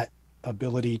having that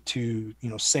ability to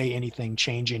say anything,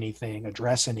 change anything,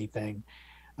 address anything,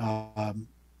 um,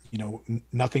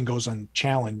 nothing goes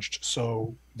unchallenged.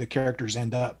 So the characters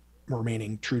end up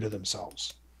remaining true to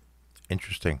themselves.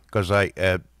 Interesting, because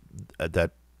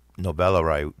that novella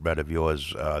I read of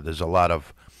yours, there's a lot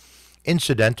of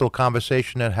incidental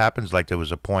conversation that happens. Like there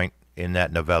was a point in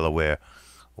that novella where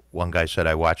one guy said,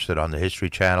 "I watched it on the History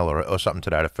Channel," or something to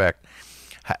that effect.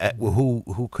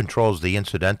 Who controls the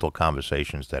incidental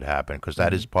conversations that happen? Because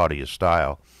that is Mm-hmm. part of your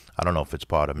style. I don't know if it's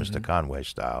part of Mr. Mm-hmm. Conway's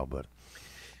style, but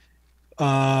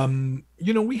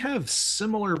We have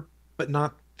similar but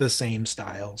not the same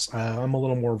styles. I'm a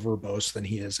little more verbose than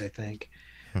he is, I think,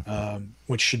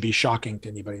 which should be shocking to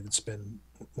anybody that's been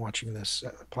watching this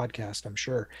podcast, I'm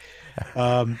sure.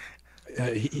 Um,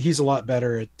 he's a lot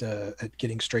better at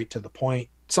getting straight to the point.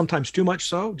 Sometimes too much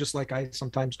so, just like I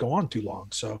sometimes go on too long.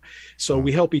 So mm,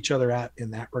 we help each other out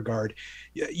in that regard.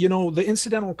 The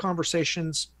incidental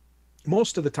conversations,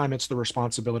 most of the time it's the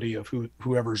responsibility of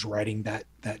whoever's writing that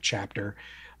chapter.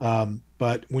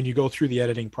 But when you go through the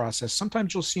editing process,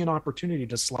 sometimes you'll see an opportunity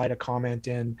to slide a comment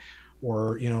in,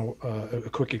 or a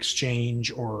quick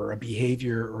exchange or a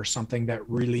behavior or something that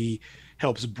really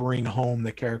helps bring home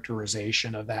the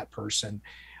characterization of that person.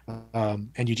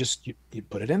 And you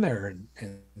put it in there,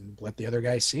 and let the other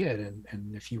guy see it,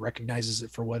 and if he recognizes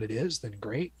it for what it is, then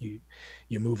great, you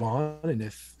move on. And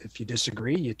if you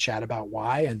disagree, you chat about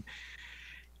why. And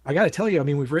I got to tell you, I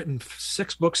mean, we've written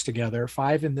 6 books together,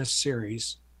 5 in this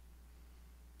series.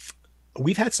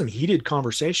 We've had some heated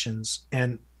conversations,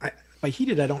 and by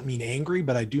heated, I don't mean angry,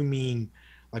 but I do mean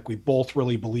like we both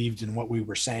really believed in what we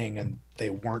were saying, and they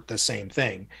weren't the same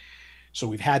thing. So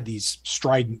we've had these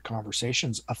strident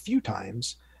conversations a few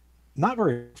times, not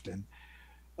very often,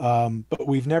 but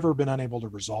we've never been unable to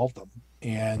resolve them.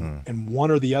 And mm, and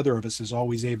one or the other of us is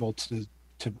always able to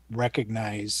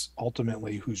recognize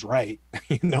ultimately who's right.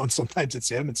 And sometimes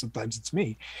it's him and sometimes it's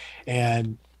me.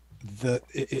 And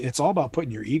it's all about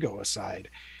putting your ego aside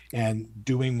and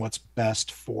doing what's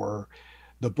best for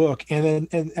the book, and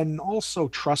then and also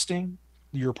trusting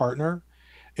your partner.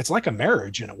 It's like a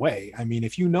marriage in a way. I mean,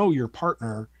 if you know your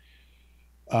partner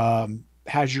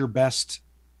has your best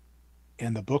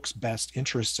and the book's best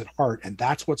interests at heart, and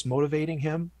that's what's motivating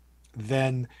him,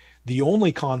 then the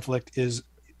only conflict is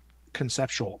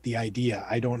conceptual, the idea.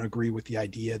 I don't agree with the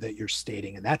idea that you're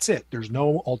stating, and that's it. There's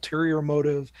no ulterior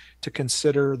motive to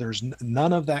consider. There's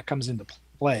none of that comes into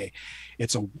play.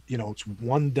 It's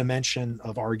one dimension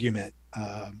of argument,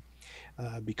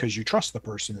 because you trust the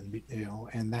person,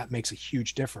 and that makes a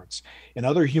huge difference. In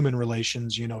other human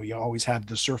relations, you always have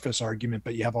the surface argument,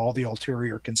 but you have all the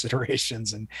ulterior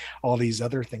considerations and all these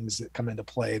other things that come into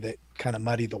play that kind of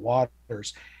muddy the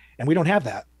waters, and we don't have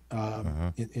that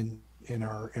mm-hmm. in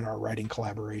our writing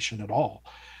collaboration at all.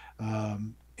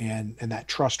 And that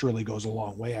trust really goes a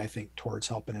long way, I think, towards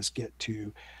helping us get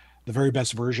to the very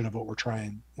best version of what we're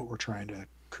trying to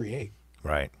create.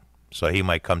 Right. So he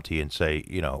might come to you and say,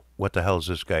 what the hell is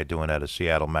this guy doing at a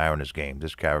Seattle Mariners game?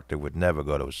 This character would never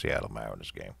go to a Seattle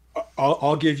Mariners game.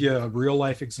 I'll give you a real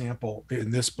life example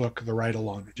in this book, The Ride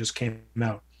Along, that just came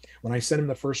out. When I sent him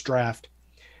the first draft,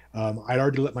 I'd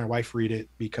already let my wife read it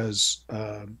because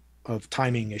of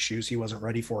timing issues. He wasn't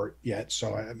ready for it yet.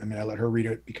 So I let her read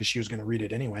it because she was going to read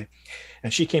it anyway.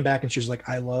 And she came back and she was like,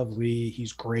 "I love Lee.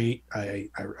 He's great. I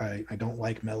don't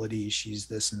like Melody. She's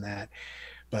this and that.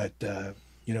 But,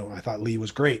 I thought Lee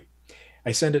was great."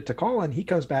 I send it to Colin. He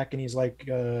comes back and he's like,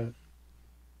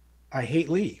 "I hate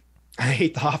Lee. I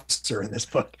hate the officer in this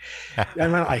book." I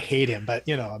mean, I hate him, but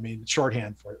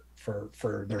shorthand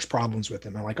for there's problems with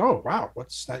him. I'm like, "Oh wow,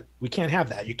 what's that? We can't have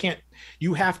that.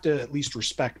 You have to at least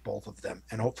respect both of them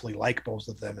and hopefully like both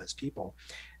of them as people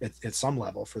at some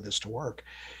level for this to work."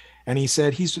 And he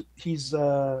said he's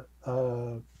how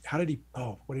did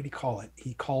what did he call it?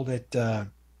 He called it uh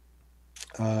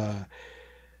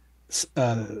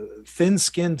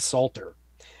thin-skinned salter.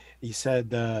 He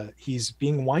said he's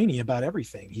being whiny about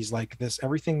everything. He's like,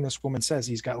 everything this woman says,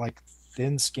 he's got like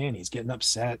thin skin. He's getting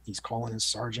upset. He's calling his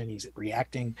sergeant. He's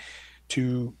reacting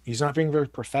he's not being very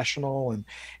professional. And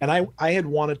I had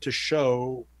wanted to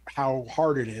show how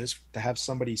hard it is to have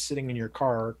somebody sitting in your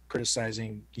car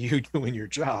criticizing you doing your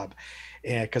job,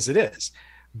 and because it is.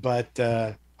 But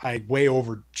I way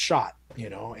overshot,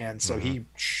 and so Mm-hmm. he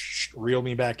reeled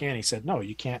me back in. He said, "No,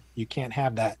 you can't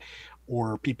have that."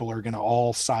 or people are going to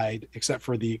all side, except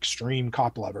for the extreme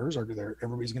cop lovers, or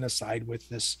everybody's going to side with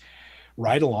this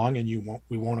ride along, and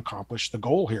we won't accomplish the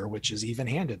goal here, which is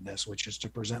even-handedness, which is to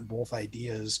present both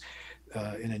ideas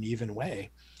in an even way.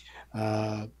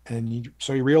 So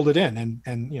he reeled it in,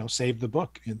 and saved the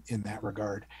book in that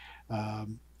regard.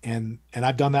 And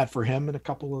I've done that for him in a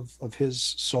couple of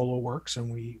his solo works,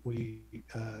 and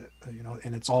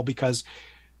and it's all because,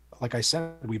 like I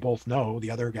said, we both know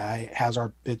the other guy has I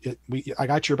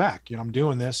got your back. I'm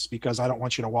doing this because I don't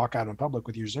want you to walk out in public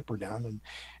with your zipper down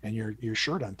and your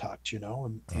shirt untucked,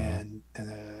 and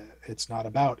it's not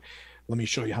about, let me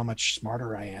show you how much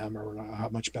smarter I am, or how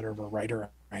much better of a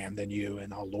writer I am than you,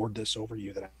 and I'll lord this over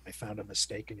you that I found a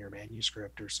mistake in your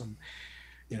manuscript or some,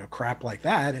 crap like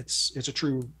that. It's a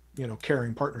true,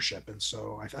 caring partnership. And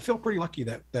so I feel pretty lucky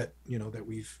that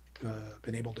we've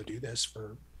been able to do this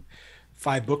for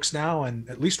 5 books now, and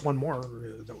at least one more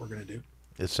that we're going to do.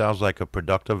 It sounds like a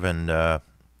productive and it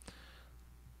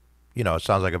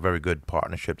sounds like a very good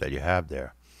partnership that you have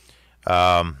there.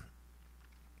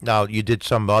 Now, you did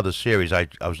some other series. I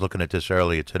was looking at this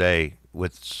earlier today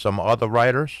with some other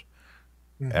writers,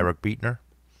 Eric Beetner.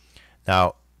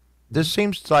 Now, this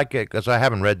seems like it, because I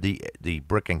haven't read the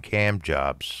Brick and Cam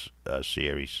Jobs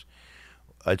series.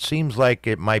 It seems like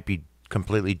it might be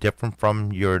completely different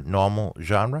from your normal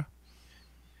genre.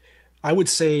 I would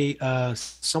say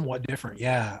somewhat different.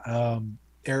 Yeah.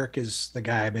 Eric is the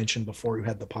guy I mentioned before who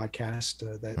had the podcast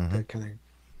that kind of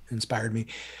inspired me.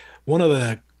 One of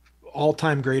the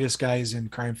all-time greatest guys in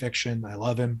crime fiction. I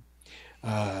love him.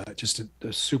 Just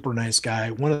a super nice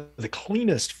guy. One of the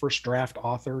cleanest first draft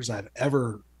authors I've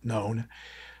ever known.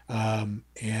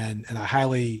 And I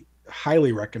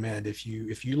highly recommend, if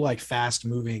you like fast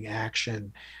moving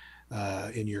action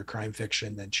in your crime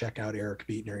fiction, then check out Eric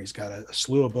Beetner. He's got a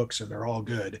slew of books and they're all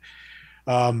good.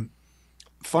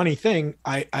 Funny thing,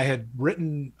 I'd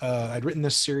written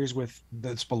this series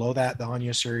that's below that, the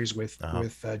Anya series with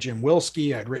Jim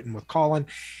Wilski. I'd written with Colin,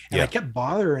 and I kept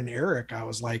bothering Eric. I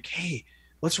was like, hey,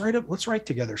 let's write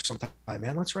together sometime,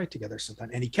 man. Let's write together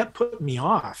sometime. And he kept putting me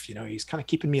off. He's kind of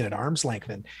keeping me at arm's length,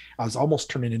 and I was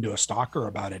almost turning into a stalker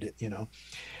about it.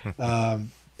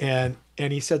 And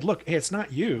he said, look, hey, it's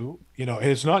not you,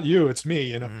 it's not you, it's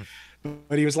me,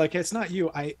 But he was like, hey, it's not you.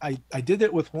 I did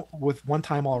it with one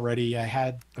time already. I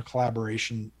had a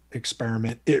collaboration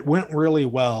experiment. It went really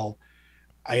well.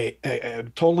 I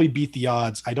totally beat the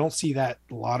odds. I don't see that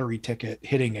lottery ticket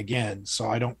hitting again. So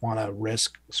I don't want to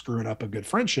risk screwing up a good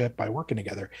friendship by working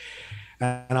together.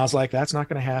 And I was like, that's not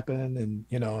going to happen. And,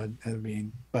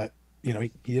 but he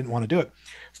didn't want to do it.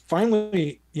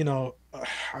 Finally,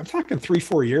 I'm talking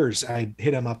 3-4 years. I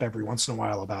hit him up every once in a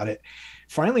while about it.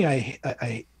 Finally, I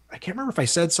can't remember if I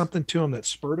said something to him that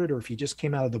spurred it or if he just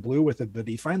came out of the blue with it, but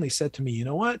he finally said to me, you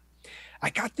know what? I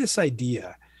got this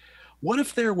idea. What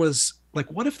if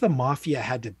the mafia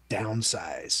had to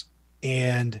downsize?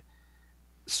 And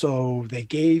so they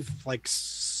gave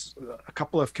a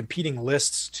couple of competing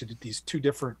lists to these 2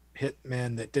 different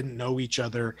hitmen that didn't know each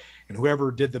other, and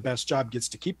whoever did the best job gets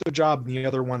to keep the job and the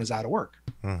other one is out of work.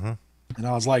 And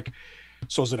I was like,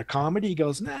 so is it a comedy? He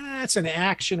goes, nah, it's an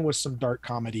action with some dark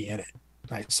comedy in it.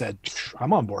 I said,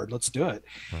 I'm on board. Let's do it.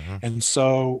 And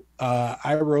so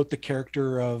I wrote the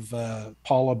character of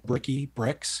Paula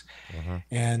Bricks,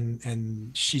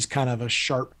 and she's kind of a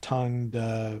sharp-tongued,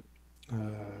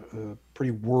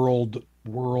 pretty world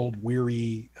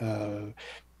weary,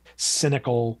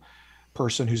 cynical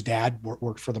person whose dad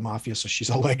worked for the mafia, so she's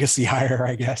a legacy hire,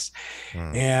 I guess.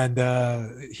 And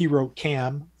he wrote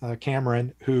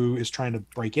Cameron, who is trying to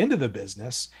break into the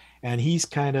business, and he's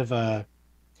kind of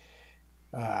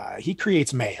he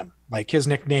creates mayhem. Like, his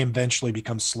nickname eventually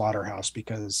becomes Slaughterhouse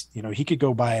because he could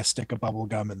go buy a stick of bubble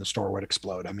gum and the store would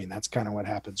explode. I mean, that's kind of what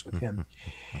happens with him.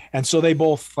 And so they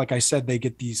both, like I said, they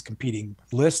get these competing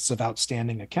lists of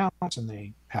outstanding accounts, and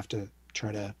they have to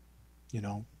try to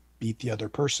beat the other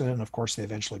person. And of course, they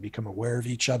eventually become aware of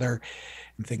each other,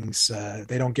 and things,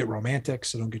 they don't get romantic,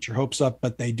 so don't get your hopes up,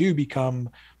 but they do become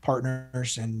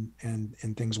partners, and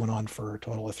things went on for a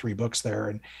total of 3 books there.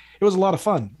 And it was a lot of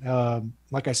fun.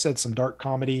 Like I said, some dark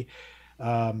comedy.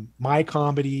 My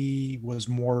comedy was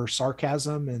more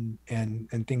sarcasm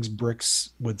and things Bricks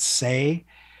would say.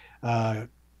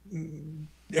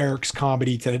 Eric's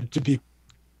comedy tended to be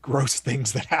gross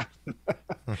things that happen.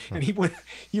 And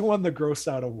he won the gross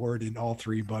out award in all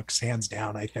 3 books, hands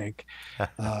down, I think.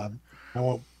 I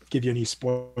won't give you any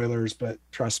spoilers, but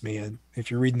trust me, and if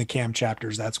you're reading the Cam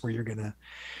chapters, that's where you're gonna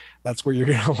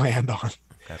land on.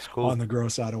 That's cool. On the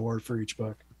gross out award for each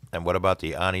book. And what about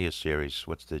the Anya series?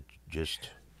 What's the gist?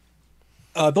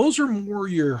 Those are more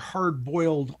your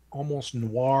hard-boiled, almost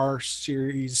noir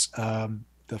series.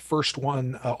 The first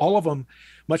one, all of them,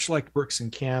 much like Brooks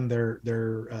and Cam,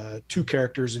 they're two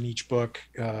characters in each book.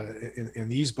 In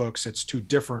these books, it's two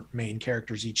different main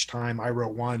characters each time. I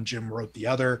wrote one, Jim wrote the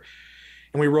other,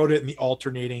 and we wrote it in the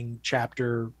alternating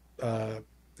chapter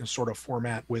sort of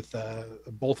format with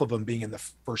both of them being in the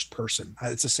first person.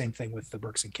 It's the same thing with the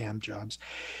Brooks and Cam jobs.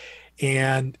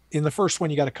 And in the first one,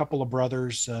 you got a couple of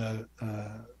brothers,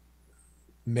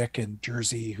 Mick and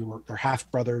Jersey, who are they're half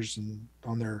brothers, and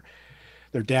on their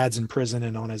dad's in prison,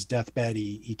 and on his deathbed,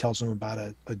 he tells them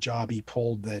about a job he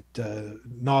pulled that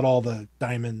not all the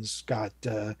diamonds got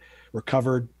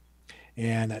recovered,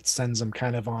 and that sends them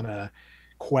kind of on a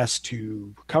quest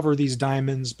to recover these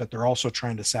diamonds, but they're also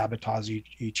trying to sabotage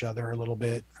each other a little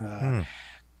bit. Hmm.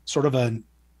 Sort of a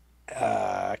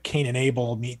Cain and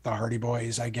Abel meet the Hardy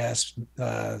Boys, I guess,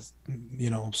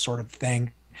 sort of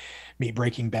thing, meet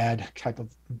Breaking Bad type of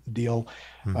deal.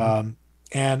 Hmm.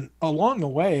 And along the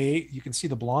way, you can see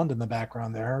the blonde in the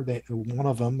background there. One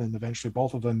of them, and eventually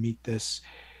both of them, meet this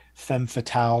femme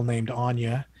fatale named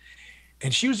Anya.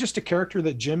 And she was just a character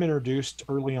that Jim introduced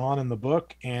early on in the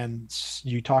book. And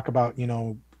you talk about,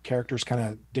 characters kind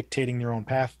of dictating their own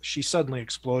path. She suddenly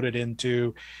exploded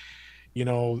into,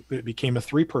 it became a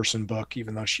three-person book,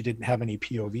 even though she didn't have any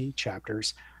POV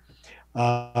chapters.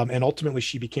 And ultimately,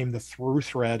 she became the through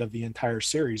thread of the entire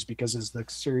series, because as the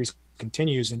series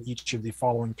continues in each of the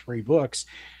following three books,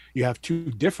 you have two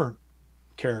different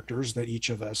characters that each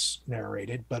of us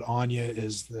narrated, but Anya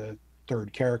is the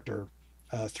third character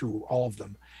through all of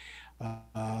them.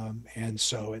 And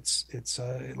so it's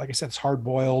like I said, it's hard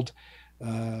boiled,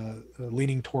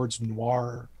 leaning towards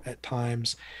noir at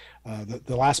times.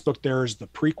 The last book there is the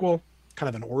prequel, kind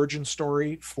of an origin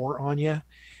story for Anya.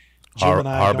 Jim and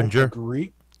I don't Harbinger. agree.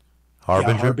 Yeah,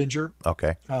 Harbinger. Harbinger.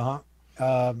 Okay. Uh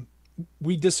huh.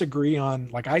 We disagree on,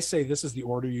 like, I say this is the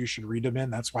order you should read them in.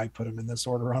 That's why I put them in this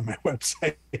order on my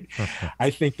website. I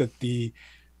think that the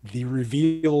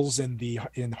reveals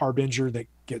in Harbinger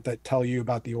that tell you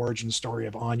about the origin story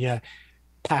of Anya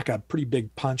pack a pretty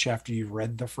big punch after you've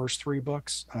read the first three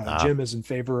books. Ah, Jim is in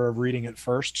favor of reading it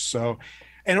first, so,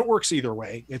 and it works either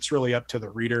way. It's really up to the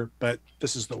reader, but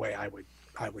this is the way I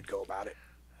would go about it.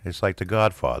 it's like The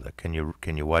Godfather. Can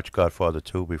you watch Godfather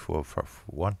 2 before for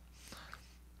one?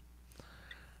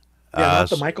 Yeah, not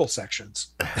the S Michael sections.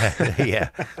 yeah.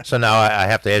 So now I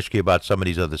have to ask you about some of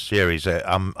these other series.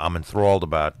 I'm enthralled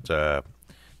about. There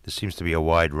seems to be a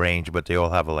wide range, but they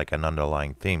all have like an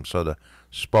underlying theme. So the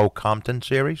Spoke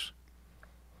series.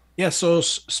 Yeah, so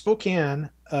Spokane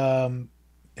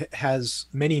has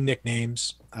many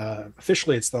nicknames.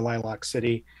 Officially, it's the Lilac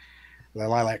City.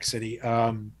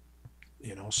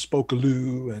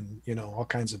 Spokaloo, and all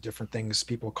kinds of different things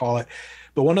people call it.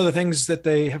 But one of the things that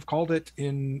they have called it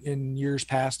in years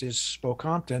past is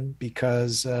Spokompton,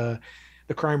 because the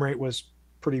crime rate was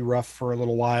pretty rough for a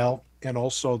little while, and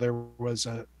also there was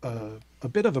a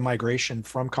bit of a migration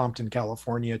from Compton,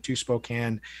 California, to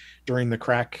Spokane during the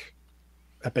crack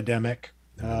epidemic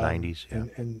In the 90s, yeah.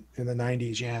 in the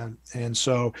 90s. Yeah, and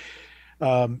so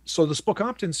the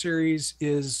Spokompton series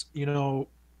is,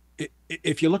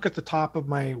 if you look at the top of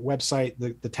my website,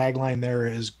 the tagline there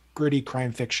is gritty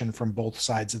crime fiction from both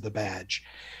sides of the badge.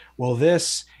 Well,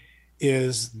 this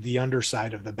is the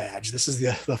underside of the badge. This is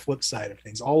the flip side of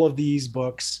things. All of these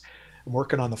books, I'm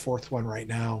working on the fourth one right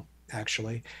now,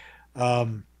 actually.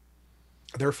 Um,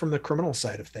 they're from the criminal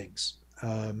side of things,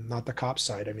 not the cop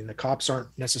side. I mean, the cops aren't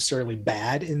necessarily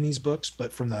bad in these books,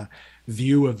 but from the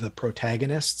view of the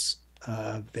protagonists,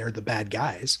 they're the bad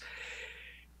guys.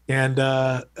 And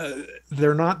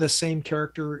they're not the same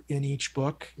character in each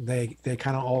book. They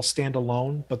kind of all stand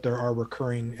alone, but there are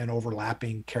recurring and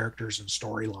overlapping characters and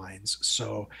storylines.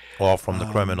 So All from the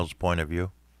um, criminal's point of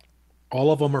view.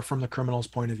 all of them are from the criminal's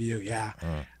point of view. Yeah.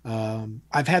 Mm.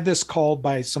 I've had this called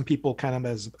by some people kind of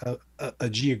as a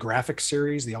geographic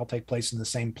series. They all take place in the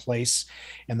same place,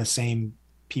 and the same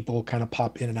people kind of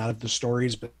pop in and out of the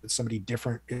stories, but somebody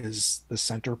different is the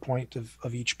center point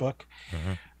of each book.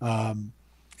 Hmm. Um,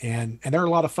 and they're a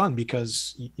lot of fun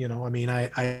because, I mean,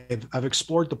 I've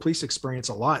explored the police experience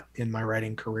a lot in my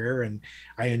writing career, and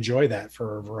I enjoy that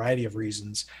for a variety of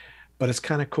reasons. But it's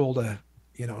kind of cool to,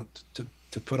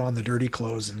 to put on the dirty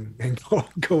clothes and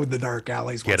go in the dark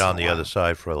alleys Get once in on a the other while.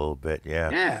 side for a little bit,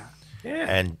 yeah. Yeah,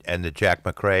 yeah. And the Jack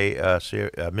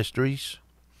McRae mysteries.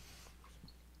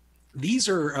 These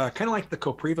are kind of like the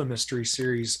Copriva mystery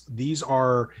series. These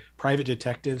are private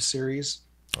detective series,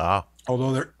 Ah,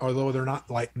 although they're not,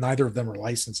 like, neither of them are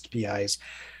licensed PIs,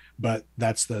 but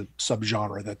that's the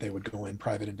subgenre that they would go in,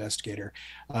 private investigator.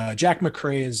 Jack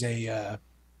McCrae is a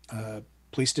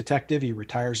police detective. He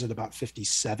retires at about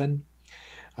 57.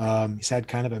 He's had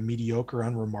kind of a mediocre,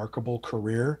 unremarkable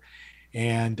career.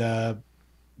 And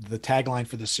the tagline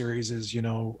for the series is,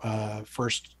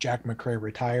 first Jack McCrae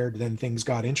retired, then things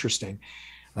got interesting.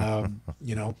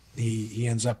 He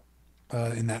ends up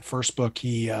in that first book.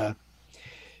 He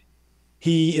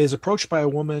is approached by a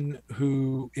woman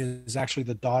who is actually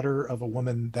the daughter of a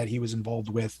woman that he was involved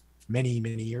with many,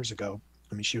 many years ago.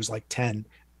 I mean, she was like 10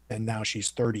 and now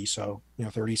she's 30. So,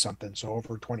 30 something. So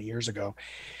over 20 years ago.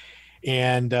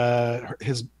 And but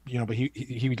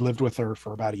he lived with her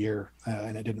for about a year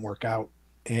and it didn't work out.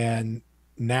 And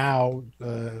now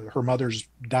her mother's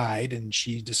died and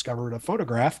she discovered a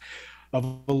photograph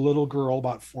of a little girl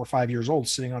about 4 or 5 years old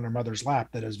sitting on her mother's lap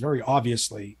that is very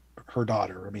obviously her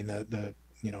daughter. I mean,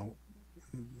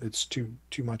 it's too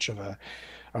much of a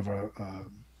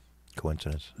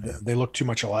coincidence. Yeah. They look too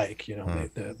much alike.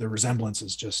 The resemblance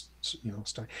is just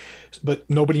but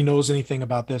nobody knows anything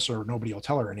about this, or nobody will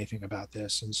tell her anything about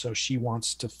this, and so she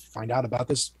wants to find out about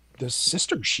this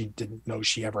sister she didn't know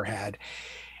she ever had.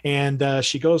 And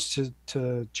she goes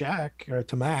to Jack, or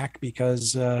to Mac,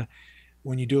 because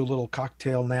when you do a little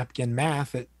cocktail napkin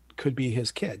math, it could be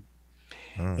his kid.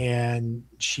 And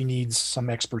she needs some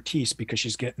expertise because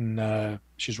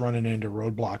she's running into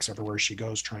roadblocks everywhere she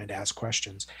goes trying to ask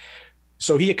questions.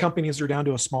 So he accompanies her down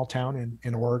to a small town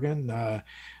in Oregon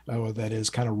that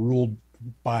is kind of ruled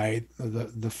by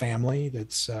the family.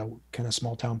 That's kind of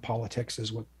small town politics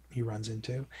is what he runs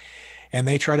into, and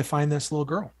they try to find this little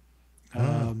girl.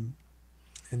 And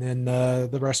then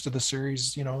the rest of the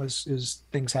series, is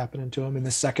things happening to him. And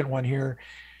the second one here,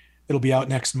 it'll be out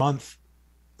next month.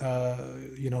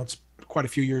 It's quite a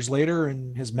few years later,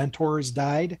 and his mentor has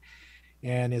died,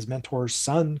 and his mentor's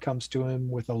son comes to him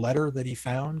with a letter that he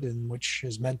found in which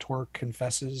his mentor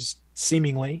confesses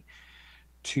seemingly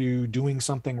to doing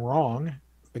something wrong,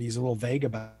 but he's a little vague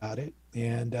about it.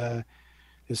 And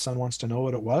his son wants to know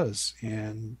what it was.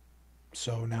 And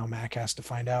so now Mac has to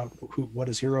find out what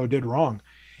his hero did wrong.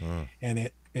 And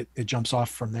it jumps off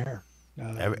from there.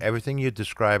 Everything you're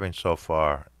describing so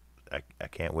far, I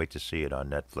can't wait to see it on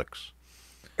Netflix.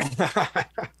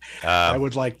 I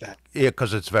would like that. Yeah,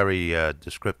 because it's very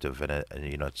descriptive, and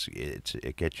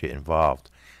it gets you involved.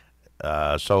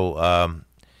 So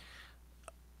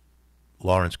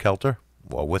Lawrence Kelter,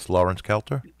 or with Lawrence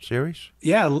Kelter series?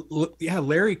 Yeah.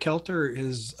 Larry Kelter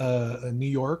is a New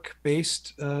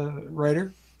York-based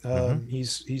writer.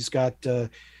 He's got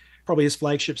probably his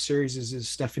flagship series is his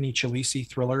Stephanie Chalisi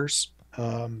thrillers.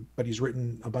 But he's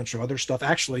written a bunch of other stuff.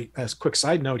 Actually, as a quick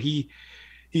side note,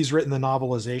 he's written the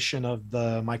novelization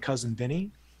of My Cousin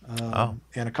Vinny, and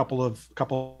a couple of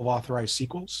authorized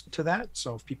sequels to that.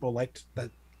 So if people liked that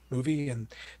movie and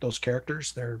those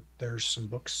characters, there's some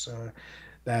books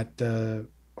that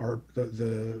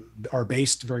are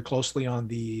based very closely on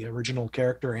the original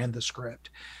character and the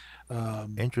script.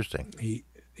 Interesting.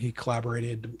 He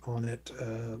collaborated on it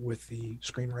with the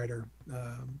screenwriter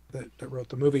that wrote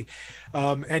the movie.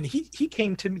 And he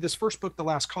came to me, this first book, The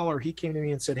Last Caller, he came to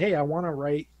me and said, "Hey, I want to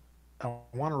write a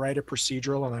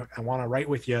procedural, and I want to write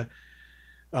with you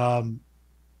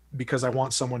because I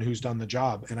want someone who's done the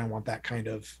job, and I want that kind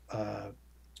of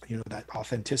that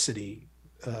authenticity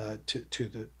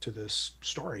to this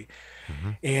story."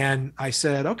 And I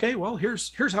said, "Okay, well,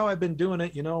 here's how I've been doing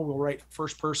it. We'll write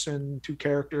first person, 2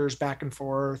 characters back and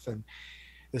forth, and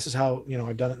this is how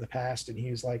I've done it in the past." And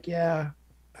he was like, "Yeah,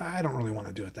 I don't really want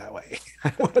to do it that way.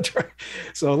 I want to try.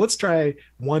 So let's try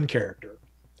 1 character."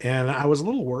 And I was a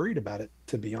little worried about it,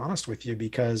 to be honest with you,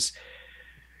 because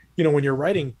when you're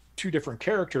writing 2 different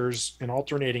characters in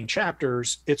alternating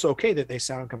chapters, it's okay that they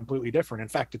sound completely different. In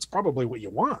fact, it's probably what you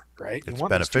want, right? It's you want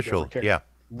beneficial. Yeah.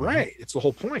 Right. It's the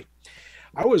whole point.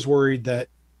 I was worried that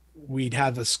we'd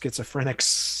have a schizophrenic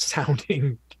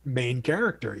sounding main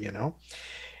character,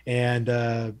 and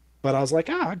but I was like,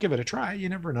 I'll give it a try. You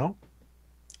never know.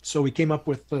 So we came up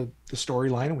with the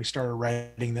storyline, and we started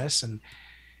writing this, and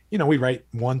we write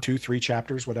 1, 2, 3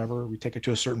 chapters, whatever. We take it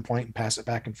to a certain point and pass it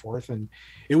back and forth. And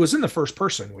it was in the first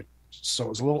person, so it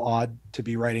was a little odd to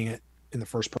be writing it in the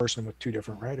first person with 2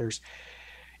 different writers.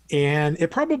 And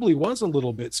it probably was a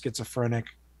little bit schizophrenic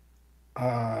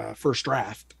first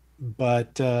draft,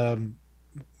 but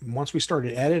once we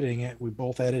started editing it, we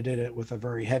both edited it with a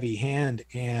very heavy hand.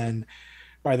 And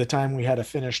by the time we had a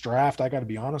finished draft, I got to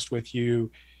be honest with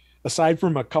you, aside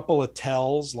from a couple of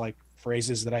tells, like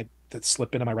phrases that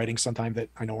slip into my writing sometime that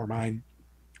I know are mine,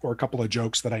 or a couple of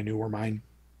jokes that I knew were mine,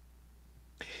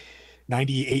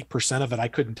 98% of it I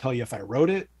couldn't tell you if I wrote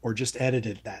it or just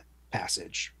edited that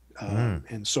passage. Mm.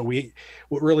 And so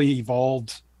what really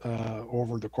evolved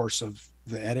over the course of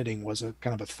the editing was a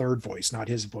kind of a third voice, not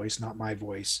his voice, not my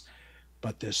voice,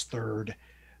 but this third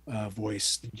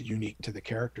voice unique to the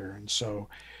character. And so,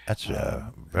 That's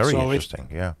very so it, interesting.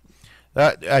 Yeah.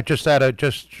 I just had a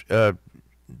just to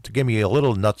give me a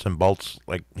little nuts and bolts.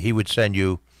 Like he would send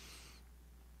you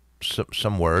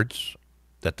some words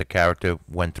that the character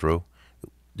went through.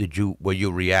 Were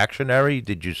you reactionary?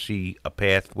 Did you see a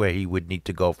path where he would need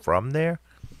to go from there?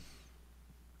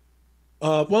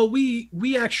 well,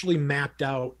 we actually mapped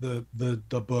out the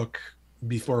book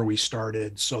before we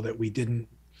started so that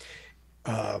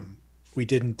um, we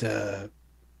didn't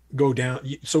go down,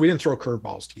 so we didn't throw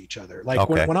curveballs to each other. Like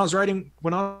Okay. when I was writing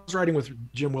with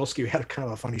Jim Wilsky, we had a kind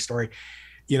of a funny story.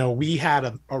 We had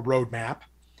a roadmap.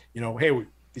 Hey,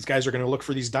 these guys are going to look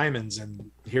for these diamonds, and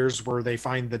here's where they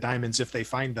find the diamonds if they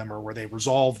find them, or where they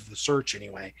resolve the search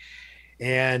anyway.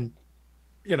 And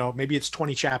maybe it's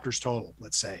 20 chapters total,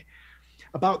 let's say.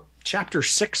 About chapter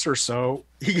 6 or so,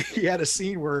 he had a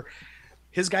scene where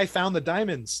his guy found the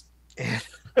diamonds, and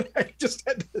I just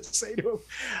had to say to him,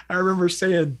 I remember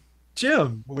saying,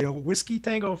 Jim, whiskey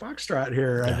tango foxtrot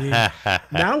here. I mean,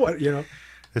 now what? This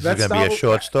is That's going to be a not.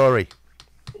 short story.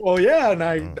 Well, yeah, and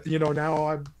Mm.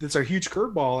 now it's a huge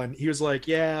curveball, and he was like,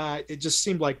 yeah, it just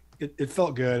seemed like it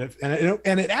felt good,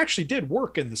 and it actually did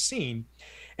work in the scene,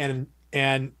 and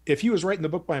if he was writing the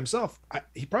book by himself,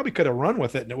 he probably could have run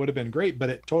with it, and it would have been great, but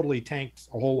it totally tanked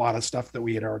a whole lot of stuff that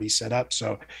we had already set up.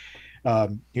 So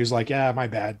he was like, yeah, my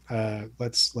bad.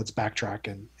 Let's backtrack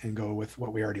and go with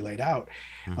what we already laid out.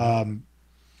 Mm-hmm.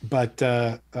 But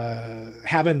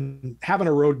having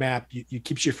a roadmap, you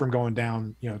keeps you from going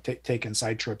down, taking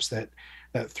side trips that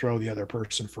throw the other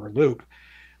person for a loop.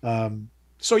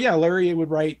 So yeah, Larry would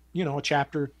write, a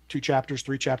chapter, 2 chapters,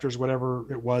 3 chapters, whatever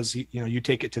it was. You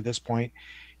take it to this point,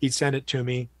 he'd send it to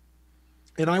me,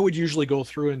 and I would usually go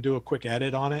through and do a quick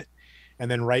edit on it, and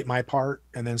then write my part,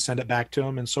 and then send it back to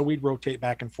him. And so we'd rotate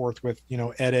back and forth with,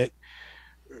 edit,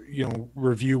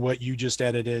 review what you just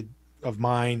edited of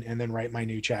mine, and then write my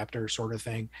new chapter, sort of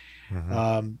thing.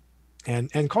 Mm-hmm.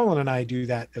 And Colin and I do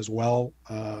that as well.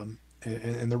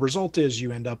 And the result is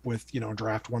you end up with,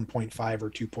 draft 1.5 or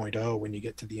 2.0 when you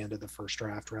get to the end of the first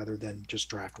draft, rather than just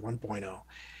draft 1.0.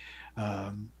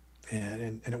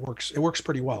 And it works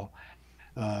pretty well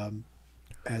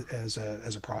as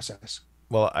a process.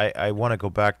 Well, I want to go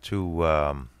back to.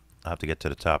 I have to get to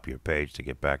the top of your page to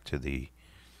get back to the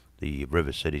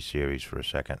River City series for a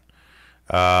second.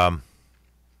 Um,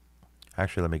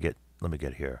 Actually, let me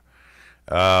get here.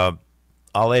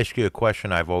 I'll ask you a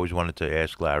question I've always wanted to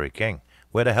ask Larry King.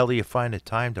 Where the hell do you find the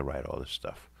time to write all this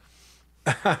stuff?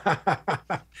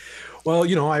 Well,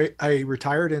 I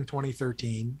retired in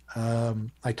 2013.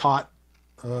 I taught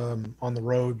on the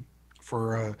road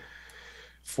for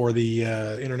the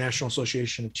International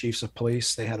Association of Chiefs of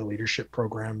Police. They had a leadership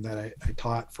program that I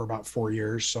taught for about 4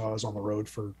 years. So I was on the road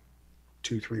for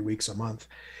 2-3 weeks a month.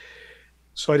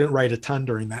 So I didn't write a ton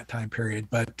during that time period.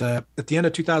 But at the end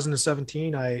of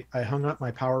 2017, I hung up my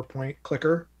PowerPoint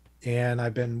clicker, and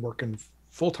I've been working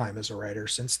full time as a writer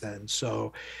since then.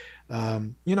 So,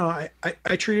 I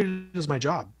treat it as my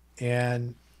job,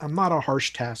 and I'm not a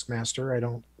harsh taskmaster. I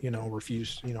don't,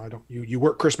 refuse, I don't, you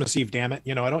work Christmas Eve, damn it.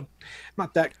 I'm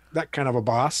not that kind of a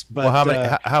boss, but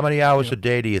Well, how many hours you a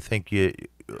day do you think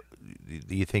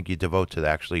you devote to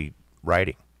actually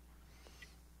writing?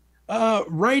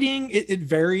 writing, it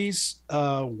varies.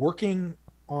 Working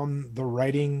on the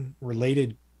writing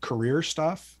related career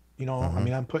stuff, I Mm-hmm.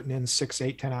 mean, I'm putting in 6,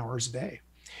 8, 10 hours a day.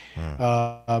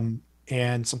 Mm.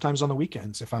 And sometimes on the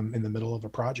weekends if I'm in the middle of a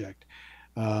project.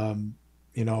 Um,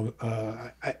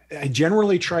 I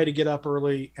generally try to get up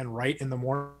early and write in the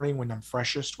morning when I'm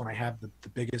freshest, when I have the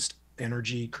biggest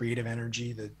energy, creative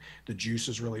energy, the juice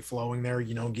is really flowing there.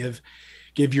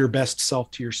 Give your best self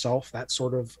to yourself, that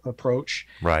sort of approach.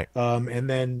 Right. And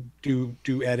then do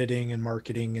editing and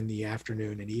marketing in the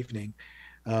afternoon and evening.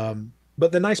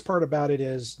 But the nice part about it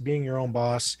is being your own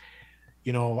boss.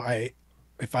 I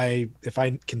if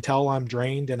I can tell I'm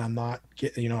drained and I'm not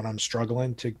and I'm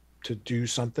struggling to do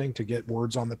something, to get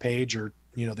words on the page, or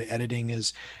the editing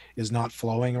is not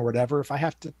flowing or whatever, if I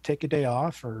have to take a day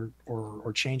off or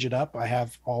change it up, I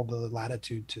have all the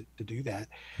latitude to do that.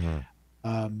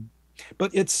 Mm.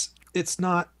 But it's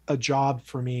not a job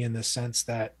for me in the sense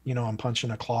that I'm punching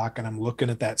a clock and I'm looking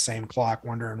at that same clock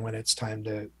wondering when it's time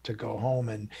to go home,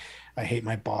 and I hate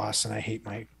my boss and I hate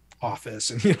my office,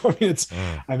 and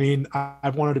Mm.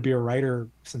 I've wanted to be a writer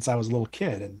since I was a little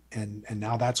kid, and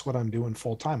now that's what I'm doing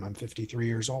full time. I'm 53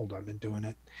 years old. I've been doing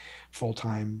it full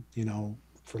time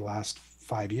for the last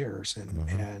 5 years,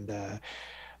 Hmm.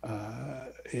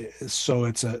 so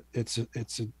it's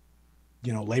a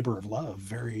labor of love,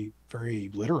 very very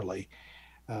literally.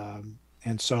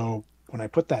 And so when I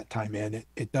put that time in,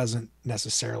 it doesn't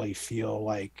necessarily feel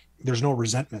like there's no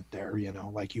resentment there,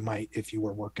 like you might if you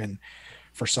were working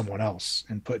for someone else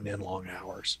and putting in long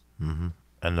hours. Hmm.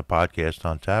 And the podcast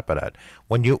on top of that.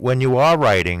 When you are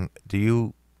writing, do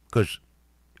you, because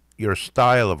your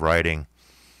style of writing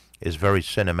is very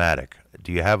cinematic.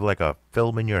 Do you have like a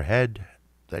film in your head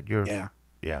that you're? Yeah,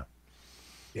 Yeah.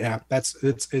 yeah,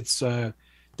 it's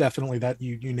definitely that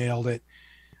you nailed it.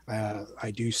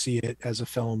 I do see it as a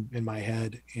film in my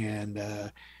head, and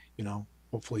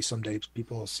hopefully someday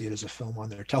people will see it as a film on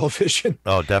their television.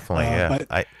 Oh, definitely. Yeah.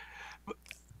 But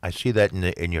I see that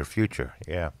in your future.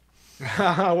 Yeah.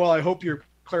 well, I hope you're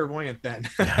clairvoyant then.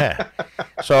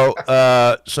 So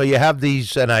you have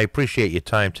these, and I appreciate your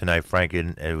time tonight, Frank.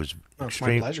 And it was Oh, it's my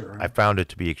extreme. pleasure. I found it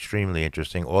to be extremely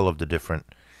interesting. All of the different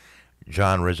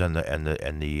genres and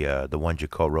the ones you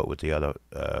co-wrote with the other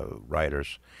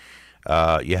writers.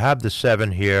 You have the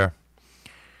seven here,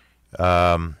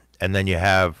 and then you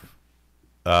have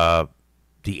uh,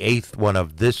 the eighth one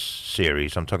of this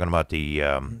series. I'm talking about the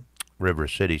River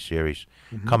City series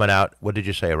Mm-hmm. coming out. What did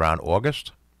you say, around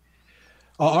August?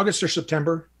 August or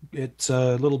September. It's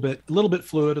a little bit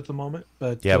fluid at the moment,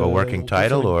 but Do you have a working it'll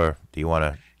title, definitely. or do you want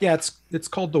to? Yeah, it's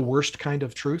called The Worst Kind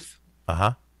of Truth. Uh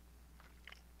huh.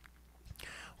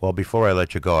 Well, before I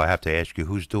let you go, I have to ask you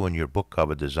who's doing your book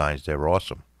cover designs. They're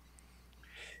awesome.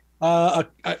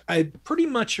 I pretty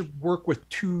much work with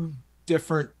two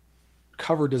different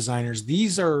cover designers.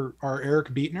 These are Eric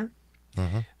Beetner,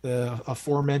 Hmm. the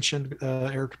aforementioned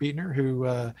Eric Beetner,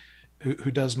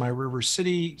 who does my River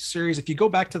City series. If you go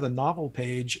back to the novel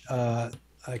page, I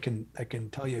can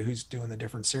tell you who's doing the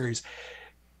different series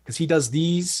because he does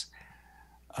these.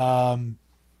 Um,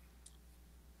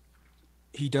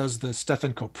 he does the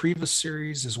Stefan Kopriva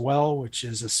series as well, which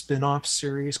is a spin-off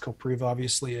series. Kopriva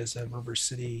obviously is a River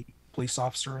City police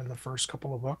officer in the first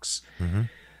couple of books. Hmm.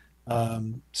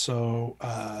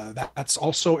 That's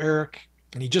also Eric,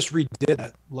 and he just redid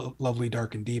that Lovely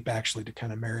Dark and Deep actually to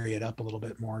kind of marry it up a little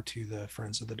bit more to the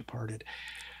Friends of the Departed.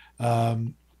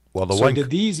 Um, Well, the so he one did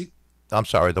these. I'm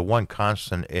sorry, the one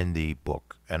constant in the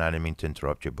book, and I didn't mean to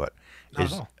interrupt you, but Not at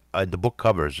is all. the book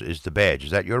covers is the badge.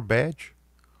 Is that your badge?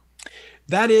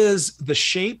 That is the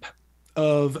shape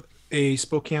of a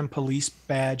Spokane police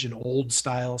badge, an old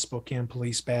style Spokane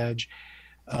police badge.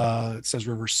 It says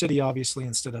River City, obviously,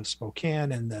 instead of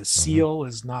Spokane, and the Hmm. seal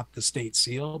is not the state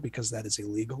seal because that is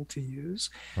illegal to use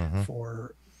Hmm.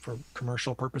 for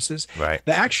commercial purposes. Right.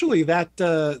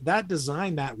 That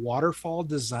design, that waterfall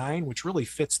design, which really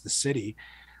fits the city,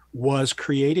 was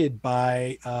created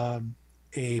by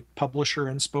a publisher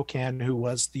in Spokane who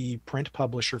was the print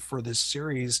publisher for this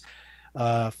series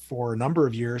for a number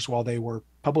of years while they were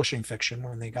publishing fiction.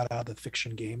 When they got out of the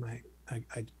fiction game,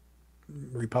 I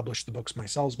republished the books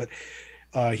myself, but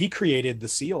he created the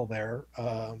seal there,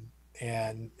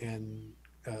 and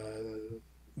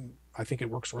I think it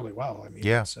works really well. I mean,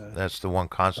 Yeah, it's that's the one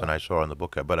constant uh, I saw in the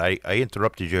book. But I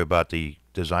interrupted you about the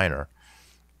designer.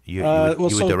 You were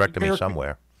so directing me Eric,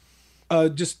 somewhere.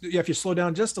 just yeah, if you slow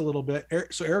down just a little bit,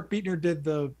 so Eric Beetner did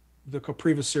the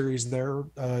Copriva series there,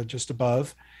 just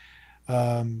above.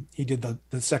 He did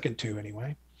the second two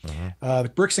anyway. Hmm.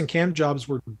 The bricks and cam jobs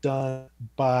were done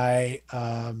by,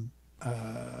 and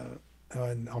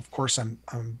of course I'm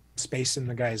spacing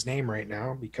the guy's name right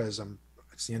now because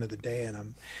it's the end of the day and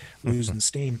I'm losing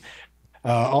steam.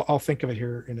 I'll think of it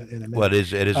here in a Well,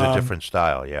 minute. it is a Um, different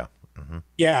style. Yeah. Hmm.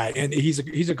 yeah, and he's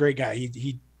a great guy.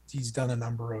 He's done a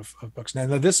number of books. Now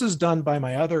this is done by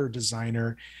my other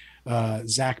designer,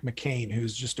 Zach McCain,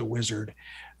 who's just a wizard.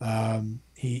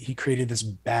 He created this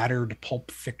battered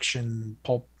pulp fiction,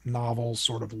 pulp novel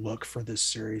sort of look for this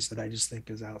series that I just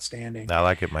think is outstanding. I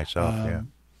like it myself. Yeah.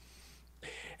 Um,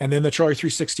 and then the Trolley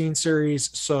 316 series.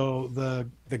 So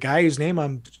the guy whose name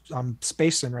I'm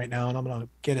spacing right now, and I'm gonna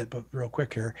get it, but real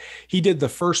quick here, he did the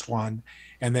first one,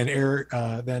 and then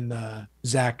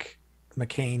Zach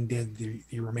McCain did the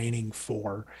remaining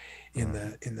four in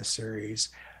Hmm. the series.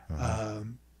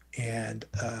 Hmm. And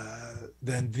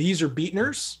then these are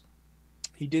Beatners.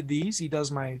 He did these. He does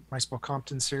my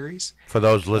Spokompton series. For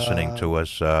those listening Uh, to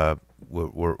us,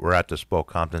 we're at the Spoke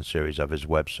Compton series of his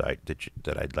website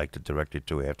that I'd like to direct you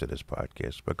to after this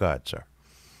podcast. But go ahead, sir.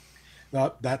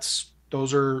 that's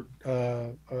those are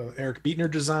Eric Beetner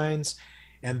designs,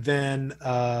 and then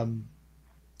the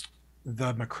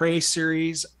McCrae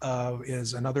series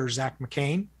is another Zach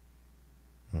McCain.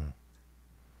 Hmm.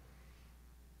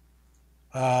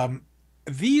 Um,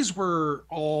 these were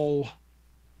all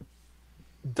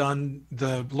done.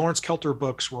 The Lawrence Kelter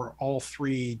books were all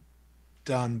three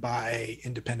done by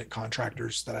independent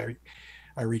contractors that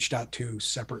I reached out to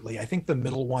separately. I think the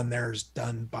middle one there is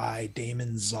done by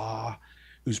Damon Zaw,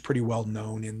 who's pretty well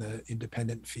known in the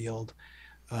independent field.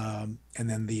 And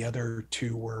then the other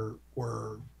two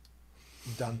were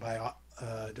done by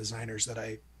designers that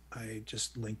I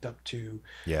just linked up to.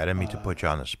 Yeah, I didn't mean to put you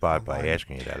on the spot by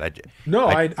asking you that. No,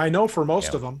 I know for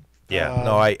most of them. Yeah,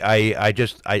 no, I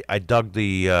dug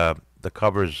the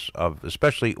covers of,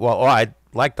 especially, well, I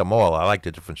like them all. I like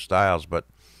the different styles, but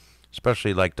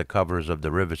especially like the covers of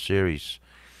the River series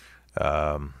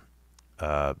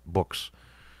books.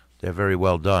 They're very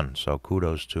well done. So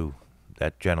kudos to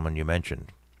that gentleman you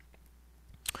mentioned.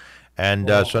 And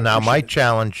Well, so I now my appreciate it.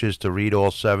 challenge is to read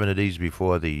all seven of these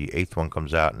before the eighth one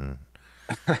comes out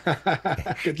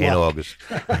Good in luck. August.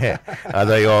 Are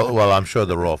they all? Well, I'm sure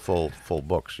they're all full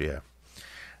books. Yeah.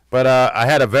 But I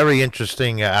had a very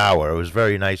interesting hour. It was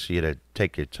very nice of you to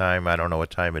take your time. I don't know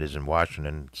what time it is in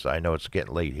Washington. So I know it's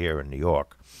getting late here in New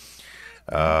York.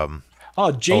 Um, Oh, or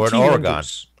in JT Oregon.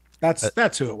 Linders. Uh,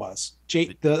 That's who it was.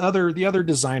 The other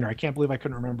designer. I can't believe I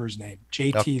couldn't remember his name. o-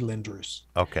 JT Linders,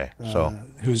 okay. So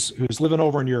who's living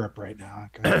over in Europe right now. I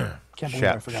can't believe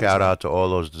I forgot his shout name. out to all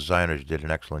those designers. You did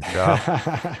an excellent job.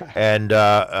 And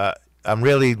I'm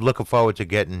really looking forward to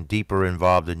getting deeper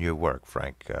involved in your work,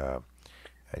 Frank. Well,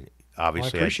 I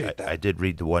Obviously, appreciate I that. did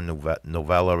read the one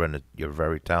novella, and you're a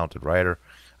very talented writer.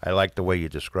 I like the way you Oh,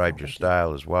 described your thank you.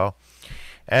 style as well.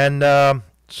 And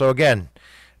so, again,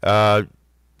 uh,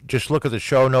 just look at the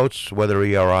show notes, whether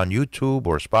you are on YouTube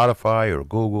or Spotify or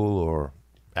Google or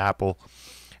Apple,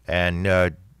 and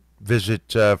visit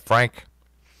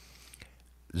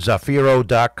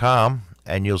frankzafiro.com,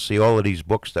 and you'll see all of these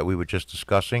books that we were just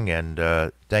discussing. And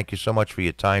thank you so much for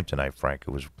your time tonight, Frank.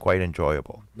 It was quite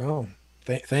enjoyable. No,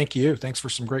 thank you. Thanks for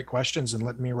some great questions and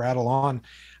letting me rattle on.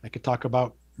 I could talk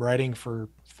about writing for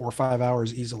 4 or 5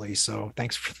 hours easily. So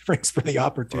thanks for the Well,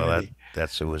 opportunity.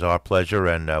 it was our pleasure,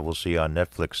 and we'll see you on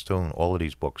Netflix soon. All of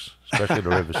these books, especially the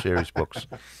River series books.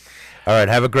 All right,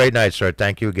 have a great night, sir.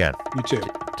 Thank you again. You too.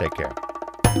 Take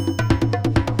care.